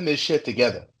all in this shit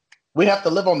together. We have to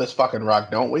live on this fucking rock,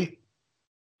 don't we?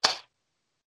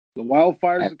 The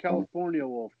wildfires of California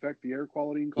will affect the air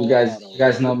quality in Colorado. You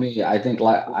guys know me. I think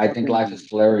life is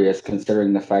hilarious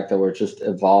considering the fact that we're just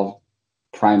evolved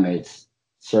primates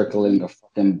circling a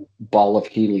fucking ball of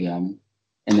helium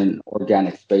in an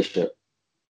organic spaceship.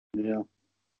 Yeah.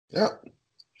 Yep.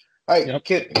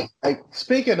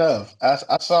 Speaking of,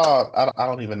 I saw. I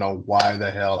don't even know why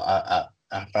the hell I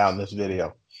found this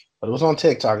video, but it was on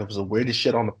TikTok. It was the weirdest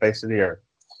shit on the face of the earth.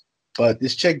 But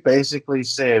this chick basically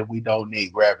said we don't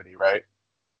need gravity, right?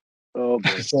 Oh,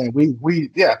 boy. Saying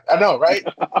yeah, I know, right?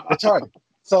 It's hard.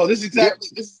 So this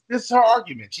is her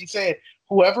argument. She said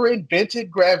whoever invented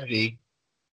gravity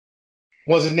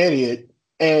was an idiot,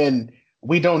 and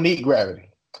we don't need gravity.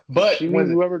 But when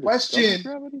whoever question,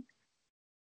 gravity?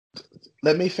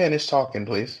 Let me finish talking,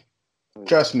 please.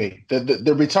 Trust me,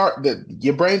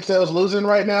 your brain cells losing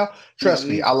right now. Trust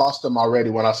me, I lost them already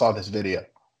when I saw this video.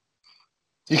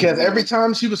 Because every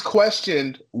time she was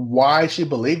questioned why she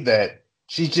believed that,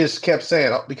 she just kept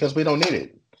saying, "Oh, because we don't need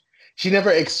it." She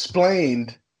never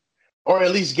explained, or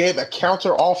at least gave a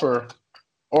counter offer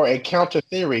or a counter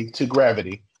theory to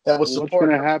gravity that would support. What's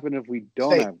going to happen if we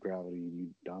don't have gravity? You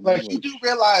dummy? Like you do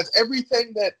realize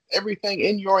everything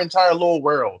in your entire little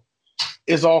world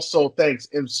is also thanks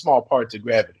in small part to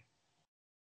gravity.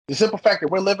 The simple fact that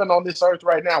we're living on this earth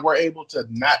right now, we're able to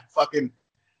not fucking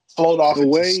float off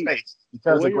into space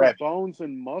because of gravity. Your bones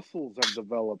and muscles have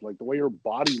developed, like the way your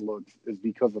body looks, is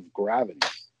because of gravity.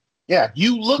 Yeah,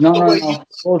 you look the way you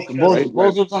look.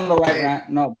 Bowles was on the right rant.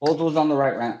 No, Bowles was on the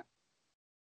right rant.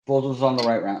 Bowles was on the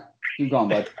right rant. Keep going,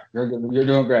 bud. You're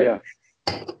doing great. Yeah.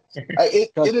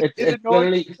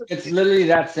 It's literally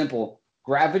that simple.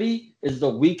 Gravity is the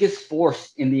weakest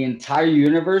force in the entire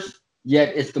universe,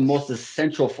 yet it's the most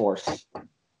essential force.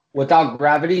 Without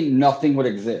gravity, nothing would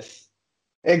exist.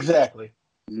 Exactly.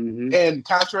 Mm-hmm. And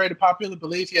contrary to popular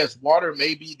belief, yes, water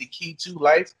may be the key to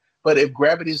life, but if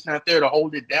gravity is not there to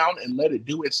hold it down and let it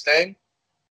do its thing,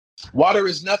 water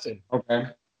is nothing. Okay.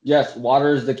 Yes,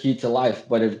 water is the key to life,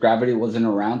 but if gravity wasn't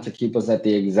around to keep us at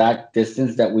the exact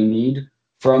distance that we need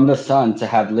from the sun to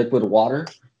have liquid water,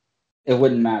 it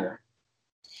wouldn't matter.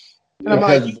 And I'm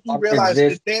like, you realize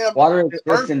the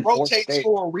Earth rotates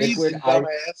for a reason,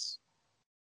 dumbass.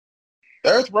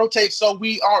 The Earth rotates so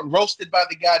we aren't roasted by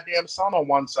the goddamn sun on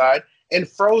one side and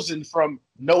frozen from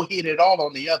no heat at all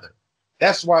on the other.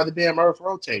 That's why the damn Earth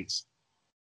rotates.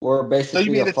 We're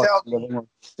basically a fucking living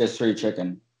rotisserie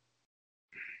chicken.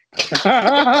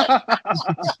 Yeah,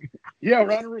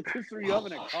 we're on a rotisserie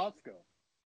oven at Costco.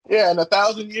 Yeah, in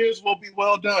 1,000 years we'll be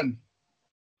well done.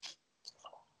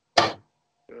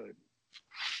 Good.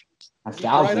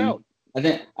 1,000.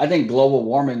 I think global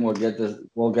warming will get us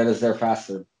there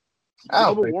faster.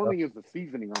 Global warming is the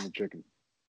seasoning on the chicken.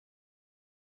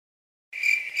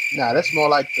 Nah, that's more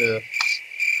like the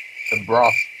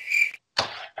broth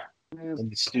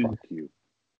and the stew. Fuck you.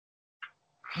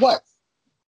 What?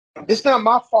 It's not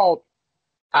my fault.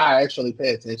 I actually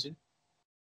pay attention.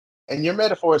 And your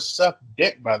metaphors suck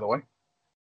dick, by the way.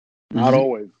 Not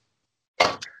always.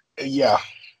 Yeah.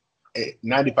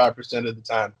 95% of the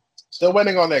time. Still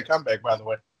waiting on that comeback, by the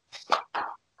way.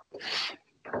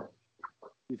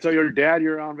 You tell your dad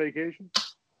you're on vacation?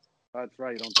 That's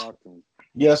right. You don't talk to him.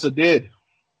 Yes, I did.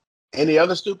 Any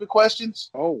other stupid questions?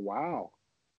 Oh, wow.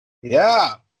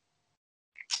 Yeah.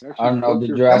 I don't know.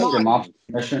 Did you ask your mom for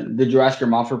permission? Did you ask your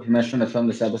mom for permission to film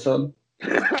this episode?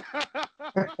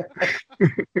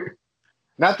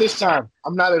 Not this time.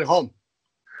 I'm not at home.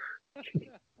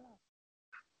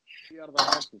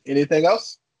 Anything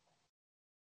else?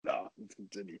 No, let's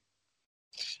continue.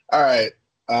 All right.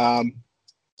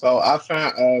 So I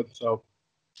found I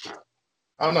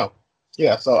don't know.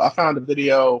 Yeah, so I found a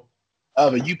video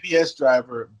of a UPS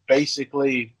driver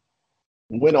basically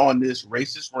went on this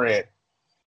racist rant,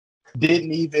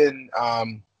 didn't even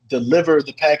deliver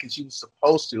the package he was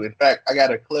supposed to. In fact, I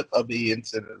got a clip of the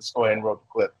incident. Let's go ahead and roll the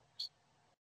clip.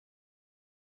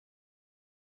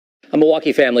 A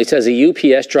Milwaukee family says a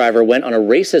UPS driver went on a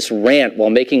racist rant while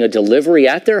making a delivery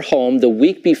at their home the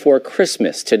week before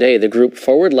Christmas. Today, the group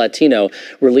Forward Latino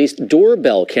released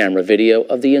doorbell camera video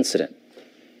of the incident.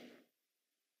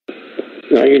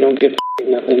 No, you don't get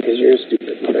nothing because you're a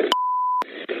stupid mother.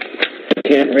 You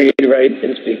can't read, write,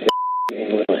 and speak the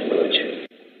English language.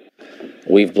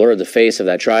 We've blurred the face of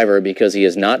that driver because he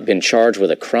has not been charged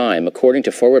with a crime. According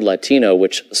to Forward Latino,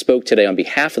 which spoke today on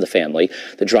behalf of the family,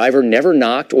 the driver never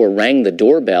knocked or rang the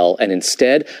doorbell and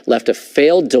instead left a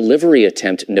failed delivery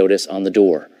attempt notice on the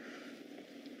door.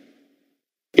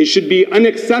 It should be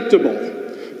unacceptable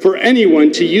for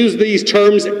anyone to use these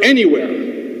terms anywhere,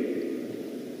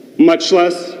 much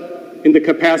less in the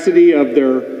capacity of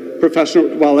their professional,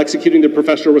 while executing their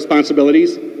professional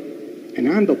responsibilities, and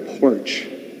on the porch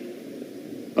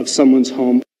of someone's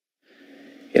home.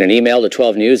 In an email to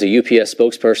 12 News, a UPS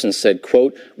spokesperson said,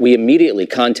 quote, "We immediately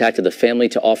contacted the family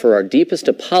to offer our deepest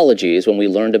apologies when we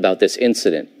learned about this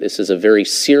incident. This is very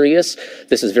serious,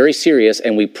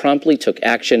 and we promptly took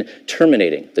action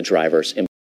terminating the driver's employment."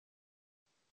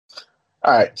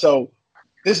 All right, so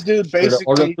this dude basically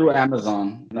order through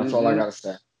Amazon. That's all I gotta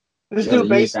say. This dude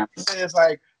basically says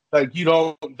like you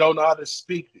don't know how to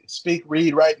speak,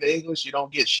 read, write in English, you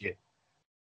don't get shit.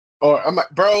 Or I'm like,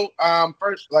 bro,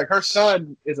 first, like her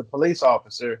son is a police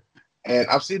officer, and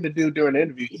I've seen the dude during the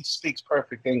interview. He speaks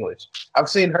perfect English. I've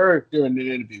seen her during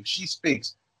the interview. She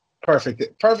speaks perfect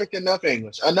enough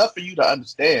English, enough for you to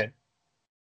understand.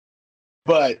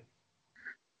 But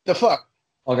the fuck?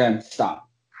 Okay, stop.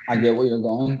 I get where you're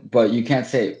going, but you can't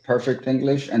say perfect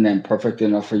English and then perfect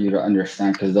enough for you to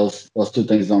understand, because those two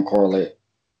things don't correlate.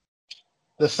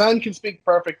 The son can speak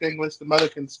perfect English. The mother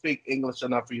can speak English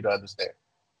enough for you to understand.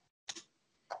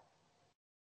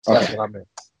 That's what I meant.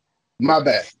 My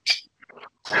bad.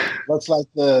 Looks like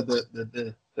I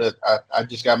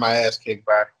just got my ass kicked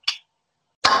by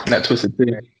that twisted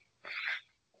tea. At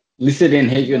least it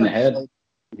didn't hit you in the head.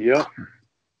 Yep.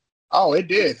 Oh, it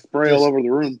did. Spray all over the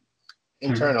room.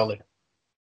 Internally.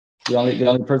 The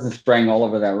only person spraying all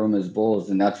over that room is Bulls,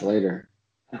 and that's later.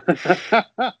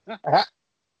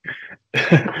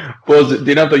 Bulls, do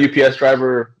you know if the UPS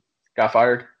driver got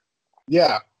fired?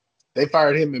 Yeah. They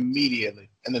fired him immediately.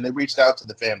 And then they reached out to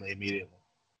the family immediately.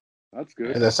 That's good.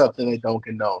 And that's something they don't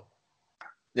condone.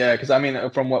 Yeah, because I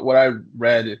mean, from what I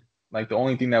read, like the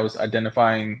only thing that was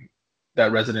identifying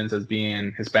that residence as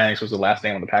being Hispanics was the last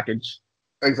name on the package.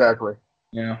 Exactly.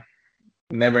 You know,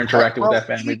 never interacted with that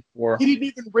family before. He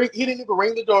didn't even ring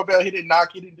the doorbell. He didn't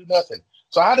knock. He didn't do nothing.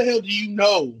 So how the hell do you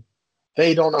know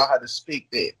they don't know how to speak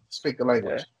the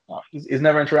language? Yeah. He's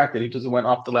never interacted. He just went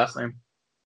off the last name.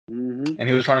 Mm-hmm. And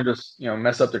he was trying to just,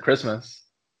 mess up their Christmas.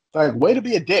 Like, way to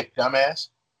be a dick, dumbass.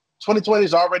 2020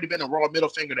 has already been a raw middle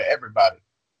finger to everybody.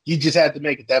 You just had to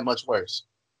make it that much worse.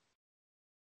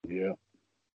 Yeah.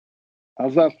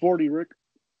 How's that 40, Rick?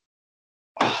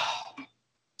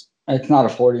 It's not a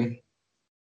 40.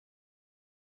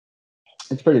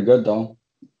 It's pretty good, though.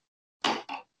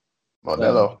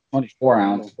 Modelo. 24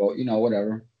 ounce, but,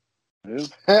 whatever. Yeah.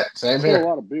 Same Still here. a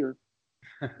lot of beer.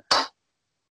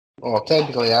 Well,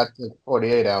 technically, I took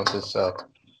 48 ounces, so.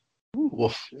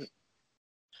 Woof.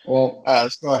 Well,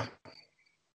 let's go.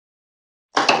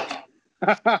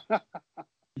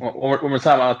 One more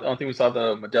time. I don't think we saw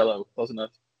the Modelo close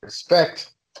enough.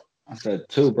 Respect. I said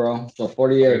 2, bro. So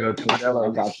 48. Go to Modelo.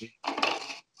 I got you.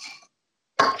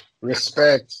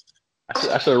 Respect.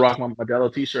 I should have rocked my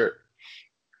Modelo t-shirt.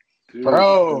 Dude,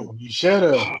 bro, you should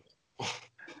have.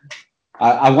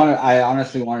 I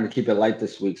honestly wanted to keep it light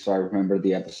this week, so I remember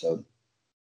the episode.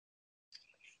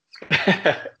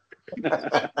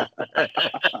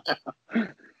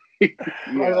 Not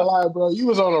gonna lie, bro. You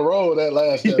was on a roll that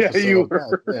last episode. Yeah, you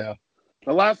were. Yeah.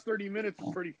 The last 30 minutes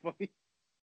is pretty funny.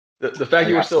 The fact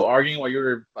you were still arguing while you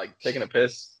were like taking a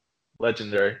piss,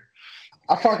 legendary.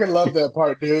 I fucking love that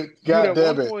part, dude. God Dude, damn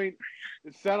at one it. point,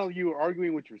 it sounded like you were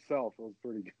arguing with yourself. It was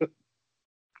pretty good.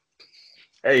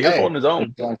 Hey, he was holding his own.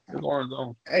 Exactly. He was holding his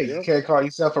own. Hey, you can't call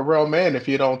yourself a real man if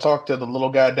you don't talk to the little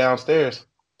guy downstairs.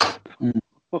 You're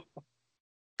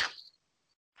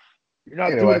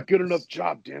not doing a good enough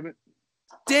job, damn it.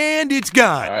 And it's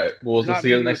gone. All right, we'll see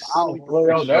you next.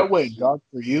 Well, that way, dog,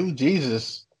 for you,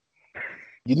 Jesus.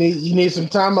 You need some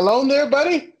time alone there,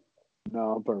 buddy?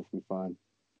 No, I'm perfectly fine.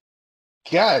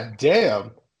 God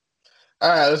damn. All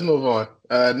right, let's move on.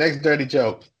 Next dirty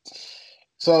joke.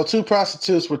 So 2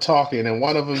 prostitutes were talking, and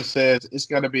one of them says, "It's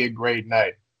going to be a great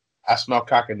night. I smell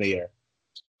cock in the air."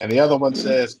 And the other one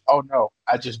says, "Oh, no,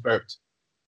 I just burped."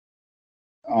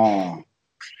 Oh.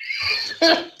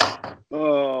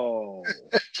 Oh.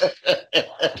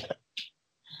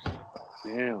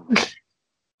 Damn.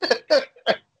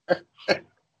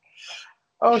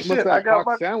 Oh She shit! must I have got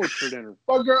cock sandwich for dinner.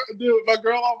 my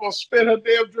girl almost spit her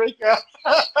damn drink out.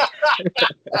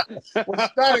 Was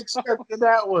not expecting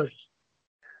that one.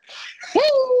 Woo!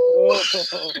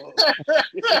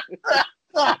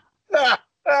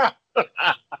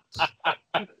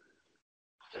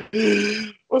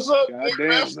 What's up? God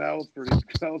damn, that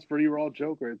was pretty raw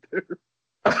joke right there.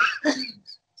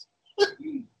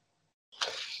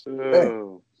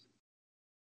 Oh.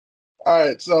 All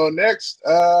right, so next,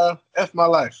 F my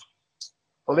life.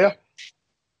 Aaliyah?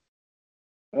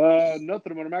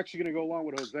 Nothing, but I'm actually gonna go along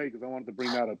with Jose because I wanted to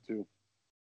bring that up too.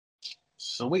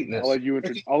 Sweetness.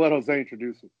 I'll let Jose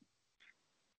introduce it.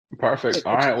 Perfect.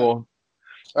 All right. Well,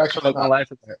 Actually, my life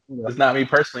is not me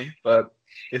personally, but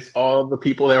it's all the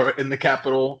people that were in the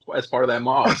Capitol as part of that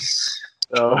mob.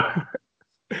 So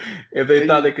if they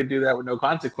thought they could do that with no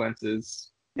consequences,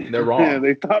 they're wrong. Yeah,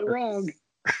 they thought wrong.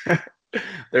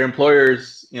 Their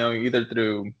employers, either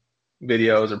through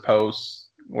videos or posts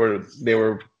where they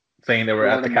were saying they were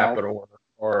at the Capitol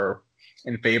or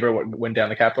in favor what went down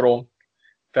the Capitol,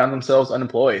 found themselves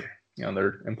unemployed.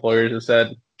 Their employers have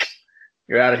said,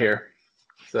 "You're out of here."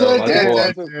 So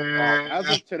as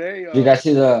of today, do you guys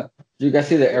see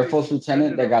the Air Force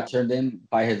lieutenant that got turned in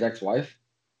by his ex-wife?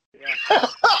 Yeah.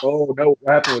 Oh no!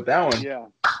 What happened with that one? Yeah.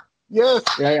 Yes.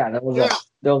 Yeah.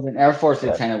 There was an Air Force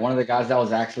lieutenant, one of the guys that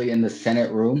was actually in the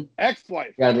Senate room.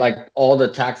 Ex-wife. He had like all the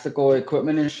tactical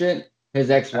equipment and shit.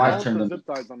 His ex-wife turned him. Zip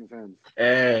ties on his hands.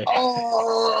 Hey.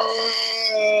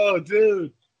 Oh,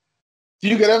 dude!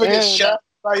 You could ever get shot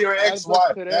by your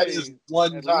ex-wife. That is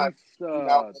one time.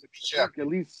 At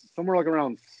least somewhere like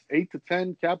around 8 to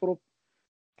 10 Capitol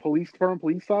Police Department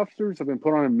police officers have been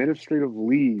put on administrative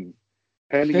leave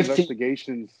pending 15.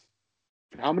 investigations.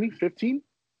 How many? 15?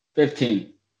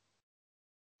 15.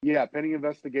 Yeah, pending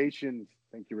investigations.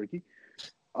 Thank you, Ricky.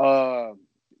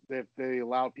 That they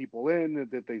allow people in,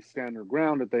 that they stand their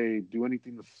ground, that they do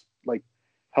anything to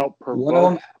help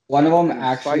provoke. One of them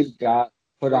actually got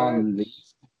put on leave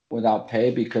without pay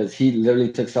because he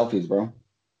literally took selfies, bro.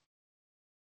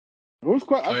 It was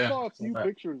quite. I saw a few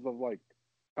pictures of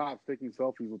cops taking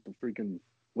selfies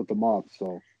with the mob.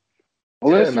 So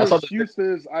unless your excuse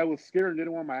is I was scared and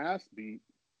didn't want my ass beat,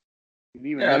 and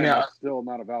even that's still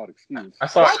not a valid excuse. I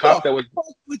saw a cop that was. Why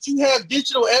would you have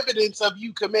digital evidence of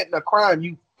you committing a crime?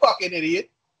 You fucking idiot!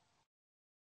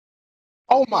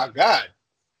 Oh my god!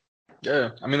 Yeah,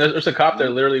 there's a cop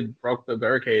that literally broke the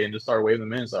barricade and just started waving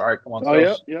them in. So all right, come on. Oh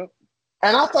yeah.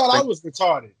 And I thought I was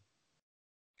retarded.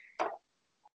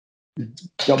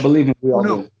 Don't believe me, we all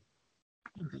do.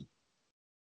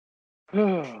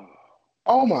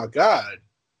 Oh my god!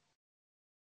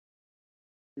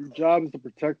 Your job is to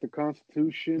protect the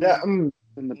Constitution and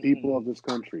the people of this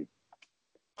country.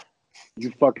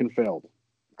 You fucking failed.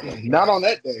 Not on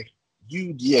that day.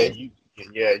 Your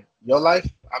life,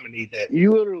 I'm gonna need that.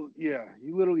 You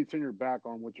literally turn your back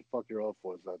on what you fuck your oath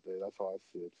was that day. That's how I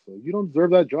see it. So you don't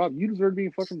deserve that job. You deserve to be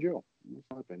in fucking jail. That's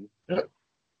my opinion. Yep.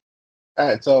 All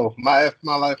right, so my F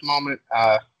my life moment,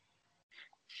 got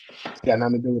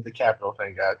nothing to do with the Capitol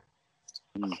thing, guys.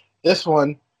 This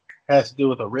one has to do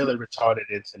with a really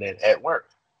retarded incident at work.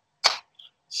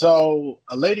 So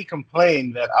a lady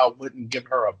complained that I wouldn't give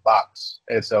her a box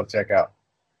at self-checkout.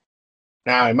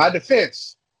 Now, in my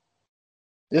defense,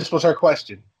 this was her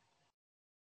question.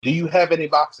 Do you have any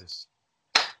boxes?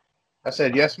 I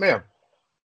said, yes, ma'am.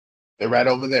 They're right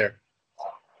over there.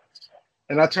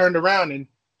 And I turned around and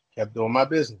kept doing my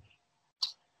business.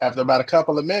 After about a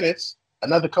couple of minutes,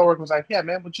 another coworker was like, yeah,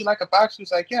 man, would you like a box? She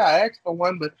was like, yeah, I asked for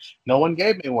one, but no one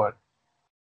gave me one.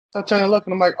 So I turned and looked,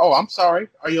 and I'm like, oh, I'm sorry.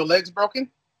 Are your legs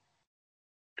broken?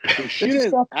 So she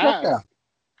didn't ask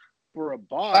for a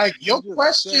box. Like, your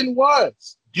question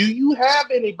was, do you have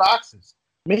any boxes?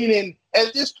 Meaning,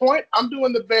 at this point, I'm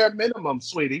doing the bare minimum,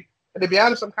 sweetie. And to be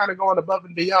honest, I'm kind of going above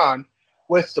and beyond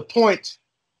with the point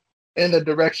in the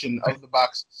direction of the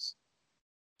boxes.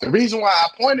 The reason why I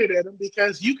pointed at them,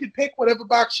 because you can pick whatever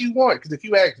box you want. Because if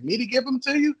you ask me to give them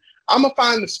to you, I'm going to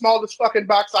find the smallest fucking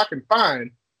box I can find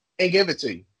and give it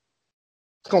to you.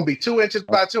 It's going to be 2 inches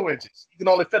by 2 inches. You can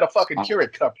only fit a fucking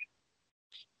Keurig cup.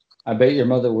 I bet your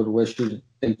mother would wish you to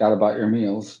think that about your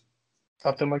meals.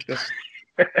 Something like this.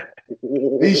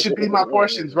 These should be my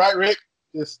portions, right, Rick?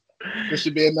 This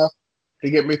should be enough to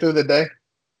get me through the day.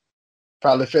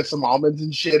 Probably fit some almonds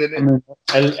and shit in it.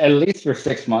 At least for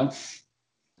 6 months.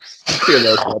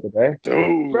 Dude.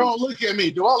 Bro, look at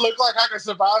me. Do I look like I can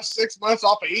survive 6 months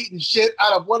off of eating shit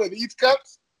out of one of these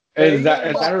cups? Is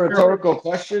that a rhetorical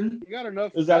question? You got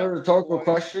enough. Is that a rhetorical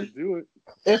question? Do it.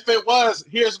 If it was,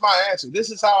 here's my answer. This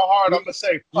is how hard I'm gonna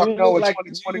say fuck no in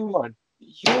 2021.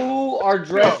 You are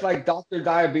dressed like Dr.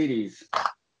 Diabetes.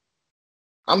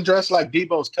 I'm dressed like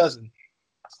Debo's cousin.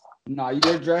 No,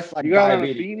 you're dressed like you got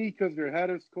diabetes. On a beanie because your head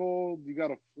is cold. You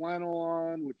got a flannel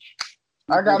on, which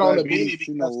I got on a beanie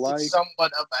because it's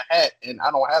somewhat of a hat, and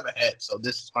I don't have a hat, so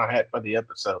this is my hat for the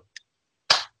episode.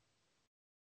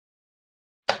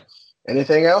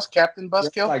 Anything else, Captain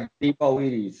Buskill? Like Debo.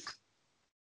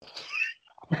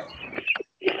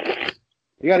 You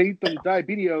gotta eat them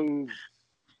diabetios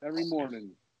every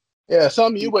morning. Yeah,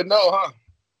 some of you would know, huh?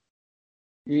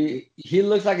 He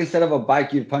looks like instead of a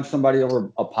bike, you'd punch somebody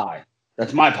over a pie.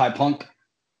 That's my pie, punk.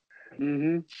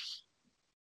 Mm-hmm.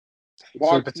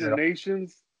 Walk to the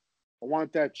nations. I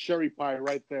want that cherry pie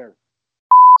right there.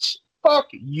 Fuck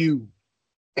you.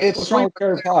 It's What's wrong with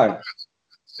cherry pie?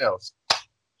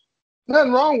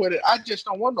 Nothing wrong with it. I just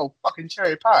don't want no fucking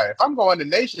cherry pie. If I'm going to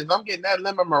Nations, I'm getting that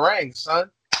lemon meringue, son.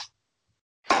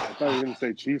 I thought you were going to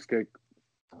say cheesecake.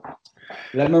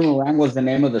 Lemon meringue was the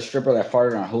name of the stripper that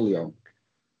farted on Julio.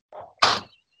 I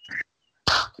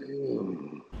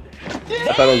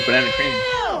thought it was banana cream.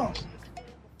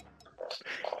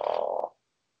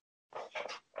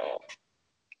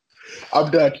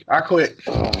 I'm done. I quit.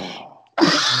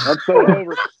 Episode's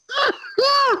over.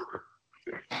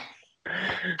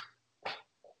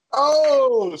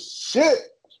 Oh shit!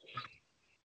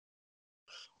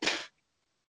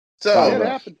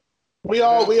 So we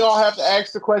all have to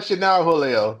ask the question now,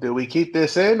 Julio. Do we keep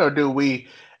this in or do we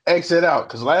exit out?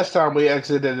 Because last time we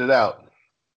exited it out.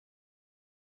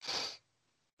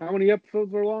 How many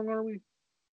episodes are long are we?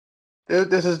 Dude,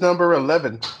 this is number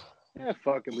 11. Yeah,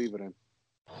 fuck it, leave it in.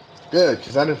 Good,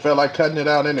 because I didn't feel like cutting it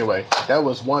out anyway. That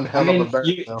was one hell of a burn.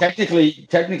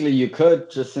 Technically, you could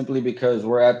just simply because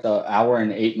we're at the hour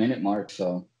and 8-minute mark.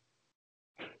 So.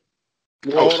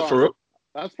 For real?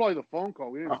 That's probably the phone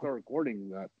call. We didn't start recording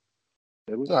that.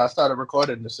 Did we? No, I started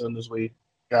recording as soon as we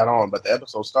got on, but the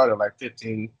episode started like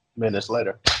 15 minutes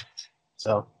later.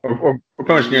 So we're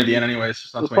pretty much near the end,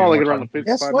 anyways. It's probably around the 55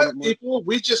 Guess what, people?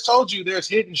 We just told you there's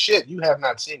hidden shit you have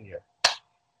not seen yet.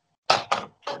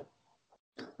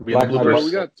 We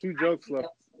got 2 jokes left.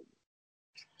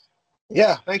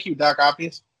 Yeah, thank you, Doc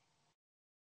Obvious.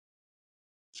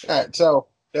 All right, so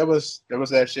there was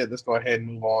that shit. Let's go ahead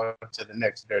and move on to the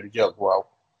next dirty joke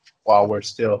while we're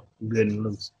still good and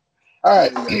loose. All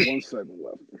right, 1 segment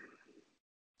left.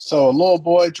 So a little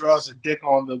boy draws a dick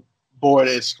on the board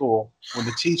at school. When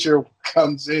the teacher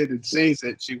comes in and sees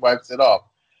it, she wipes it off.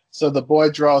 So the boy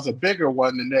draws a bigger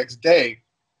one the next day.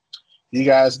 You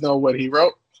guys know what he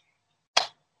wrote?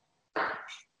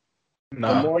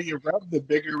 No. The more you rub, the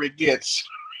bigger it gets.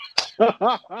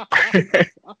 Oh,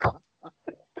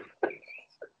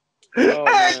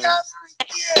 Hey, guys, that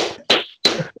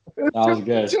was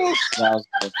good. That was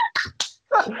good.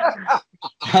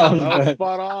 That was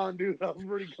spot on, dude. That was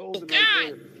pretty golden.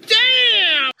 God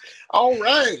damn! All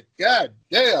right. God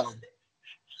damn.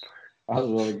 That was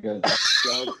really good.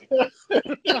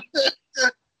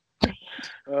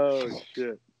 Oh,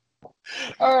 shit.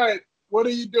 All right. What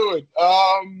are you doing?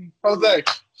 Jose.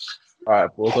 All right,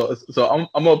 well, so I'm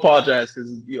gonna apologize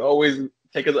because you always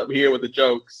take us up here with the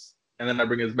jokes, and then I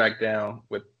bring us back down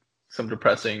with some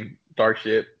depressing dark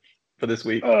shit for this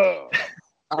week. Oh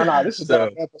no, this is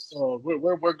the episode.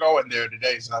 We're going there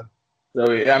today, son.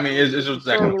 So yeah, I mean, it's just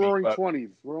the Roaring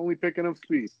 20s. We're only picking up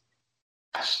speed.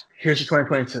 Here's your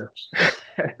 2022.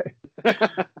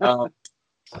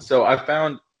 So I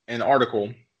found an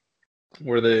article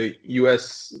where the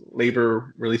U.S.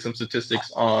 labor released some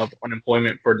statistics of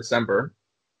unemployment for December,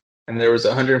 and there was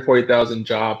 140,000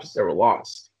 jobs that were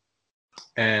lost.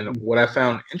 And what I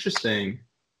found interesting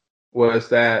was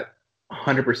that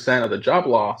 100% of the job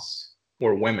loss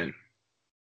were women.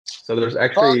 So there's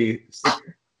actually,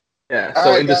 yeah.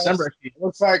 So in December, actually,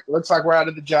 looks like we're out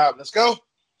of the job. Let's go.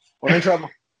 We're in trouble.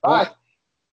 Bye.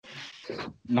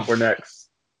 We're next.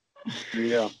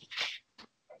 Yeah.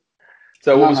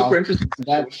 So what was super interesting?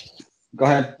 Go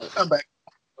ahead. I'm back.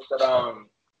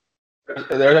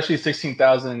 There's actually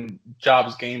 16,000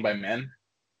 jobs gained by men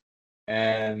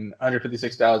and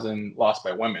 156,000 lost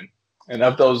by women. And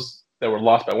of those that were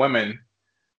lost by women,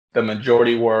 the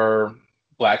majority were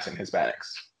blacks and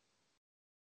Hispanics.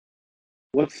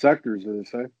 What sectors did it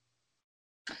say?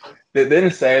 They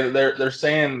didn't say. They're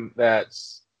saying that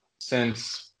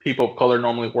since people of color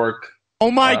normally work.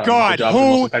 Oh my God!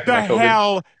 Who the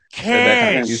hell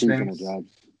cares?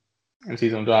 And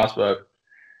seasonal jobs, but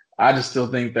I just still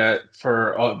think that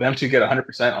for them to get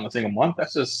 100% on a single month,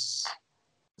 it's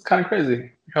kind of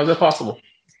crazy. How's that possible?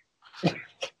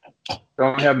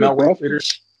 Don't have Mel West later.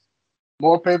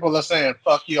 More people are saying,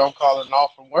 fuck you, I'm calling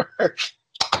off from work.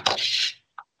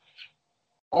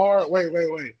 Or,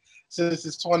 wait. Since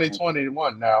it's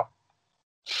 2021 now,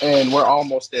 and we're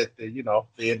almost at the end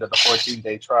of the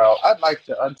 14-day trial, I'd like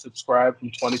to unsubscribe from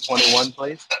 2021,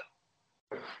 please.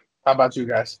 How about you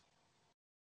guys?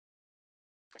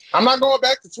 I'm not going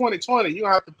back to 2020. You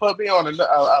have to put me on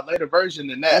a later version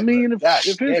than that. I mean, if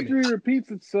history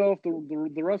repeats itself,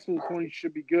 the rest of the 20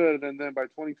 should be good, and then by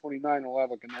 2029 we'll have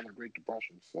like another Great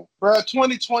Depression. So, bro,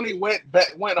 2020 went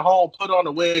home, put on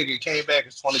a wig, and came back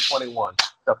as 2021.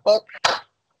 The fuck?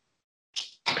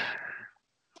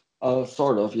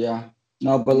 Sort of, yeah.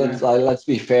 No, but let's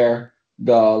be fair.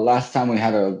 The last time we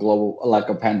had a global, like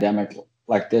a pandemic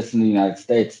like this in the United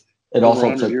States, it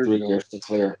also took 3 years to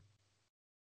clear.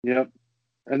 Yep.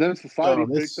 And then society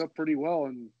picked up pretty well.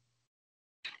 And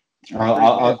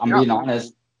I'm being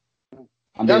honest.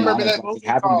 Remember that movie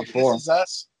called This Is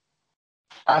Us?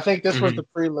 I think this was the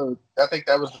prelude. I think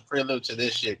that was the prelude to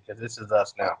this shit, because this is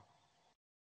us now.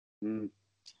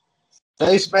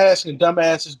 Face mask and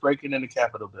dumbasses breaking into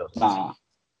Capitol buildings. Nah.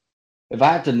 If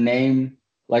I had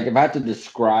to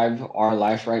describe our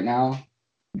life right now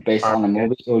based on a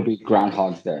movie, it would be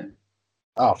Groundhog's Day.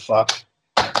 Oh, fuck.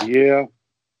 Yeah.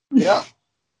 Yeah.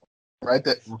 Right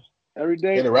there. Every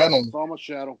day, get it right on. Saw my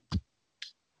shadow.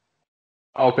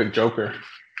 I'll pick Joker.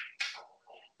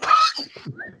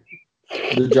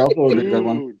 The Joker was a good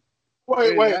one.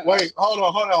 Wait. Hold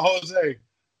on, Jose.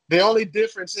 The only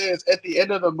difference is at the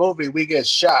end of the movie, we get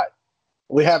shot.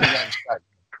 We haven't gotten shot.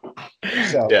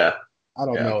 So, yeah. I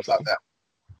don't know about that.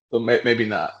 So maybe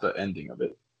not the ending of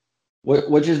it.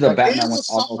 Which is the Batman with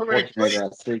Arnold Schwarzenegger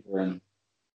as Freezer in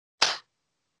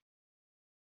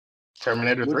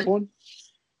Terminator 3? Which one?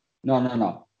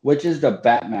 No. Which is the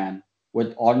Batman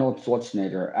with Arnold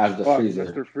Schwarzenegger as the Freezer?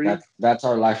 Mr. Freeze? That's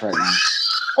our life right now.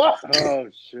 Oh,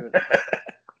 shit.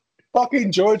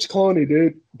 Fucking George Clooney,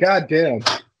 dude. God damn.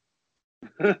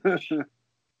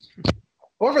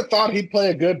 Whoever thought he'd play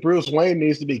a good Bruce Wayne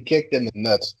needs to be kicked in the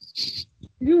nuts.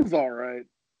 He was all right.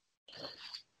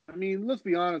 I mean, let's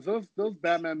be honest. Those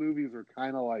Batman movies are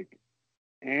kind of like,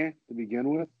 to begin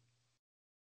with.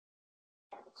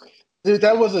 Dude,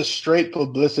 that was a straight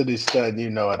publicity stunt,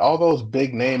 you know it. All those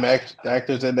big name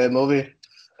actors in that movie.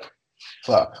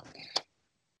 Fuck.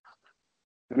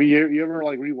 I mean, you ever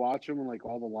like rewatch them and like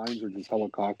all the lines are just hella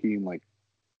cocky and like,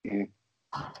 Yeah,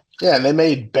 and they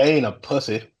made Bane a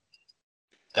pussy.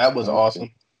 That was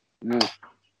awesome. Yeah.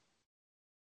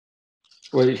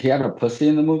 Wait, he had a pussy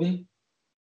in the movie?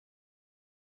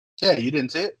 Yeah, you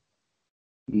didn't see it?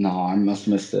 No, I must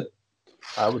have missed it.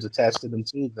 I was attached to them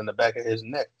tubes in the back of his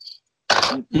neck.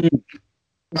 You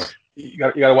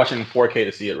gotta watch it in 4K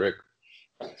to see it, Rick.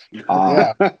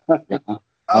 Yeah.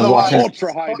 Otherwise,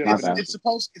 ultra high it's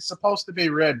supposed to be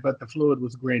red, but the fluid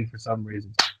was green for some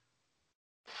reason.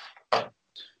 All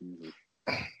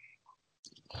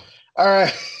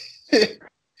right.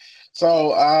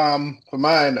 So, for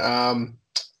mine,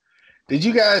 did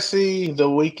you guys see The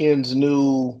Weeknd's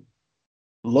new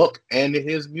look and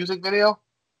his music video?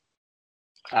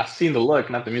 I've seen the look,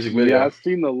 not the music video. Yeah, I've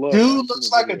seen the look. Dude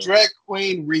looks like a drag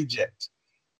queen reject.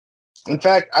 In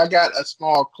fact, I got a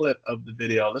small clip of the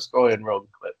video. Let's go ahead and roll the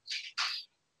clip.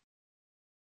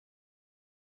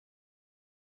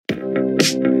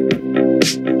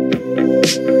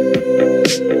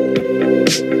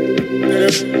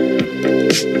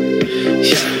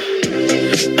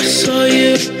 I saw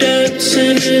you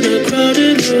dancing in a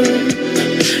crowded room.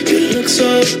 You look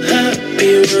so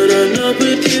happy when I'm not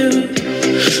with you.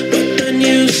 But then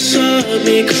you saw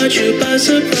me, caught you by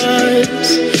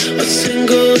surprise. A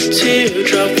single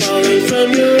teardrop falling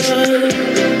from your eye.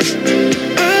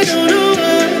 I don't know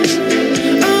why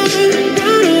I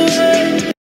run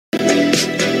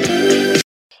away.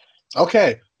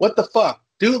 Okay, what the fuck?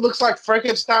 Dude looks like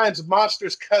Frankenstein's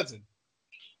monster's cousin.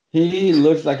 He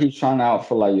looks like he's trying out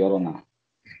for La Llorona.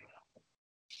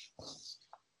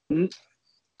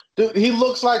 Dude, he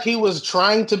looks like he was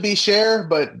trying to be Cher,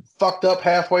 but fucked up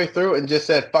halfway through and just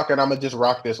said, fuck it, I'm going to just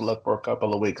rock this look for a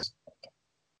couple of weeks.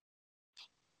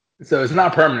 So it's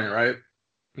not permanent, right?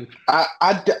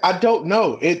 I don't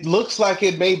know. It looks like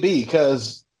it may be,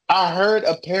 because I heard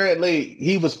apparently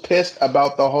he was pissed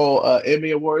about the whole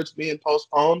Emmy Awards being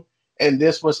postponed, and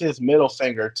this was his middle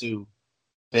finger to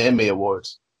the Emmy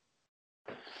Awards.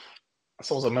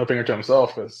 So it's a middle finger to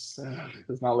himself, because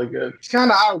it's not look good. It's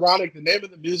kind of ironic. The name of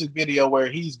the music video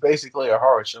where he's basically a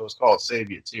horror show is called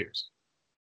Save Your Tears.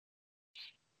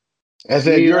 As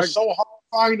in, you're so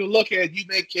horrifying to look at, you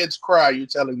make kids cry, you're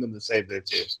telling them to save their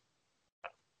tears.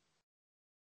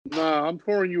 Nah, I'm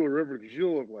pouring you a river because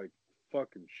you look like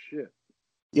fucking shit.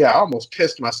 Yeah, I almost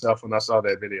pissed myself when I saw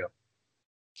that video.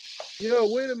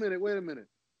 Yo, wait a minute.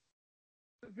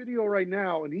 The video right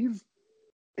now, and he's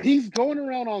going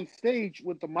around on stage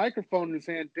with the microphone in his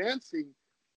hand, dancing.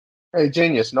 Hey,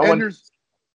 genius!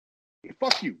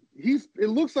 Fuck you. It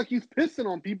looks like he's pissing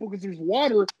on people because there's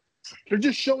water. They're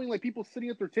just showing like people sitting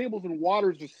at their tables and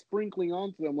water's just sprinkling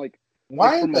onto them. Like,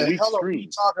 why from the hell are we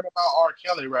talking about R.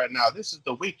 Kelly right now? This is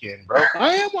The Weeknd, bro.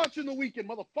 I am watching The Weeknd,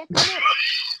 motherfucker.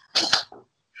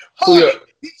 He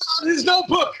found his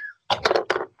notebook.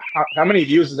 How many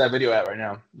views is that video at right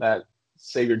now? That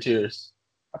Save Your Tears.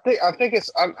 I think it's.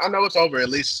 I know it's over at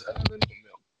least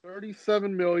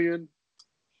 37 million.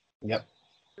 Yep.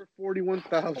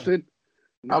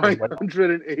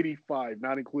 41,985,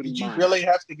 not including. Did you mine. really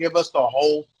have to give us the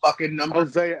whole fucking number?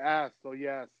 Jose asked, so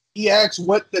yes. He asked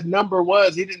what the number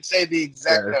was. He didn't say the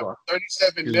exact number.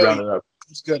 37 million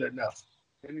is good enough.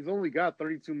 And he's only got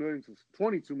 22 million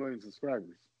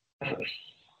subscribers.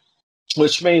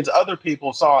 Which means other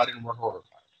people saw it and were horrified.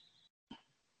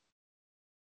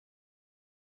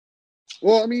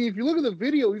 Well, I mean, if you look at the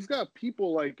video, he's got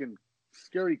people like in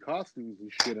scary costumes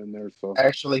and shit in there. So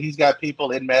actually, he's got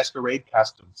people in masquerade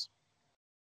costumes.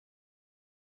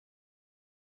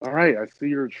 All right, I see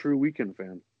you're a true Weeknd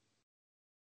fan.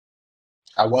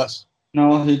 I was.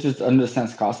 No, he just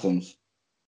understands costumes.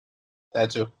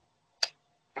 That too.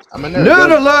 I'm a nerd.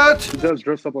 Nerd alert! He does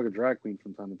dress up like a drag queen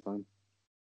from time to time.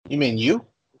 You mean you?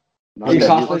 He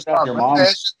cosplays as your mom.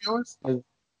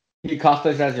 He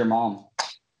cosplays as your mom.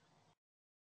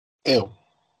 Ew.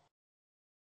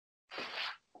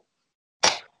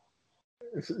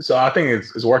 So I think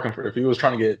it's working for. If he was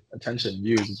trying to get attention,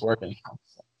 views, it's working.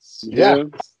 Yeah,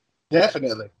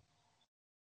 definitely.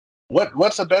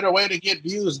 What's a better way to get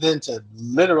views than to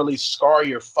literally scar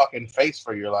your fucking face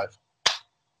for your life?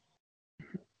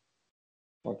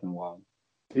 Fucking wild.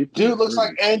 Dude looks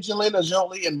like Angelina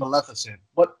Jolie and Maleficent.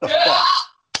 What the fuck?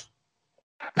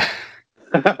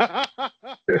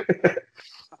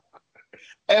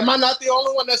 Am I not the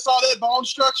only one that saw that bone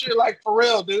structure? Like, for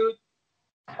real, dude.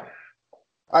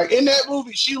 Like, in that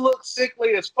movie, she looked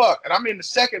sickly as fuck. And I mean the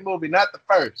second movie, not the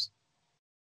first.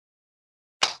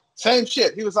 Same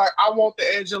shit. He was like, I want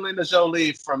the Angelina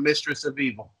Jolie from Mistress of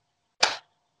Evil.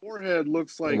 Forehead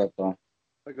looks like a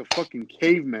fucking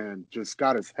caveman just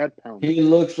got his head pounded. He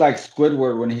looks like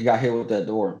Squidward when he got hit with that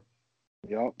door.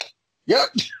 Yep.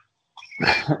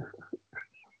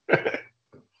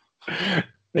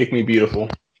 Make me beautiful.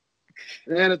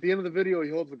 And at the end of the video, he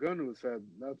holds a gun to his head.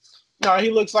 No, he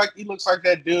looks like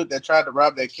that dude that tried to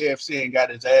rob that KFC and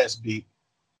got his ass beat.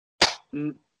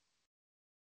 Mm.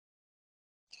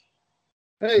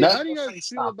 Hey, how do you guys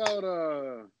feel about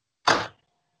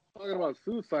talking about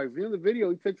suicide? At the end of the video,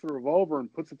 he takes a revolver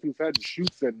and puts it to his head and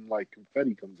shoots it, and like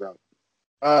confetti comes out.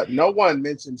 No one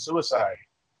mentioned suicide.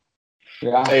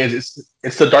 Yeah, hey, it's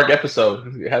the dark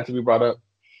episode. It had to be brought up.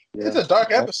 Yeah. It's a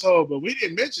dark episode, but we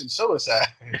didn't mention suicide.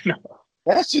 No.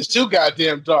 That's just too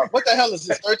goddamn dark. What the hell is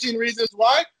this? 13 Reasons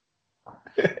Why?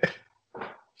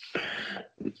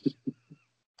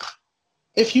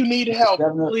 If you need help,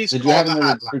 please call the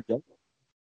hotline.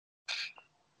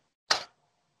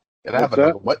 Did I have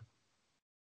another what?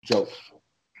 Joke.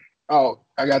 Oh,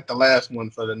 I got the last one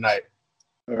for the night.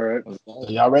 All right. So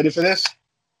y'all ready for this?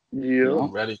 Yeah.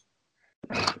 I'm ready.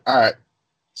 All right.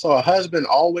 So a husband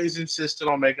always insisted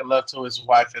on making love to his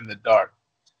wife in the dark.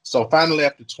 So finally,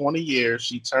 after 20 years,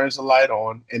 she turns the light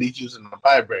on and he's using a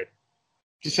vibrator.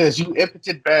 She says, "You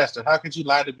impotent bastard, how could you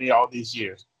lie to me all these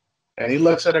years?" And he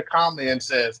looks at her calmly and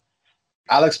says,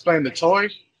 "I'll explain the toy,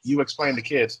 you explain the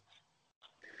kids."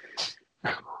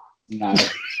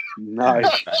 Nice.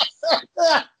 Nice.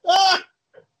 I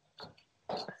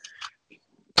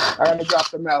gotta drop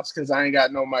the mouse because I ain't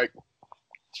got no mic.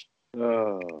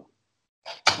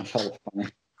 That's so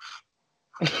funny.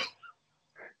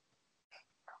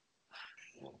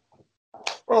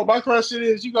 Bro, my question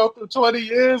is, you go through 20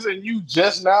 years and you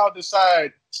just now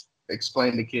decide,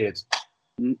 explain to kids.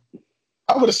 I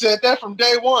would have said that from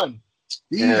day one.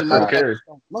 These motherfuckers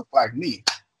don't look like me.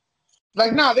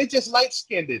 Like, nah, they just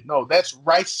light-skinned. No, that's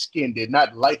rice-skinned,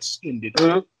 not light-skinned.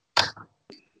 That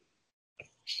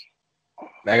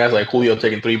guy's like Julio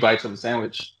taking 3 bites of a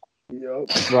sandwich. Yep.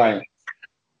 Right.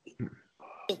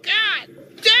 God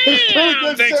It's damn! a pretty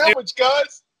good sandwich,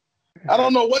 guys. I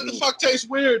don't know what the fuck tastes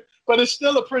weird, but it's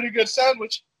still a pretty good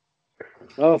sandwich.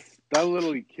 Oh, that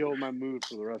literally killed my mood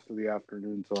for the rest of the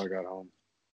afternoon until I got home.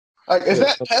 Like, is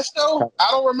that pesto?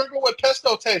 I don't remember what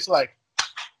pesto tastes like.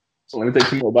 So let me take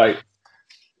 2 more bites.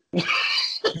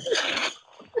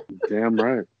 Damn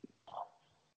right.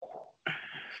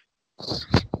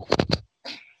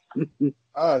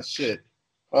 Oh, shit.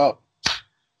 Well,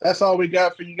 that's all we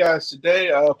got for you guys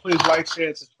today. Please like, share,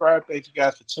 and subscribe. Thank you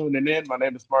guys for tuning in. My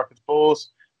name is Marcus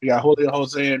Bulls. We got Julio,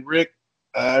 Jose, and Rick.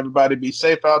 Everybody be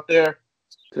safe out there.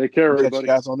 Take care, We'll everybody.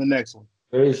 catch you guys on the next one.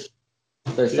 Peace.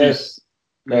 Stay safe.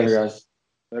 Later, guys.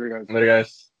 Later, guys. Later,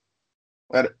 guys.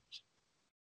 Later.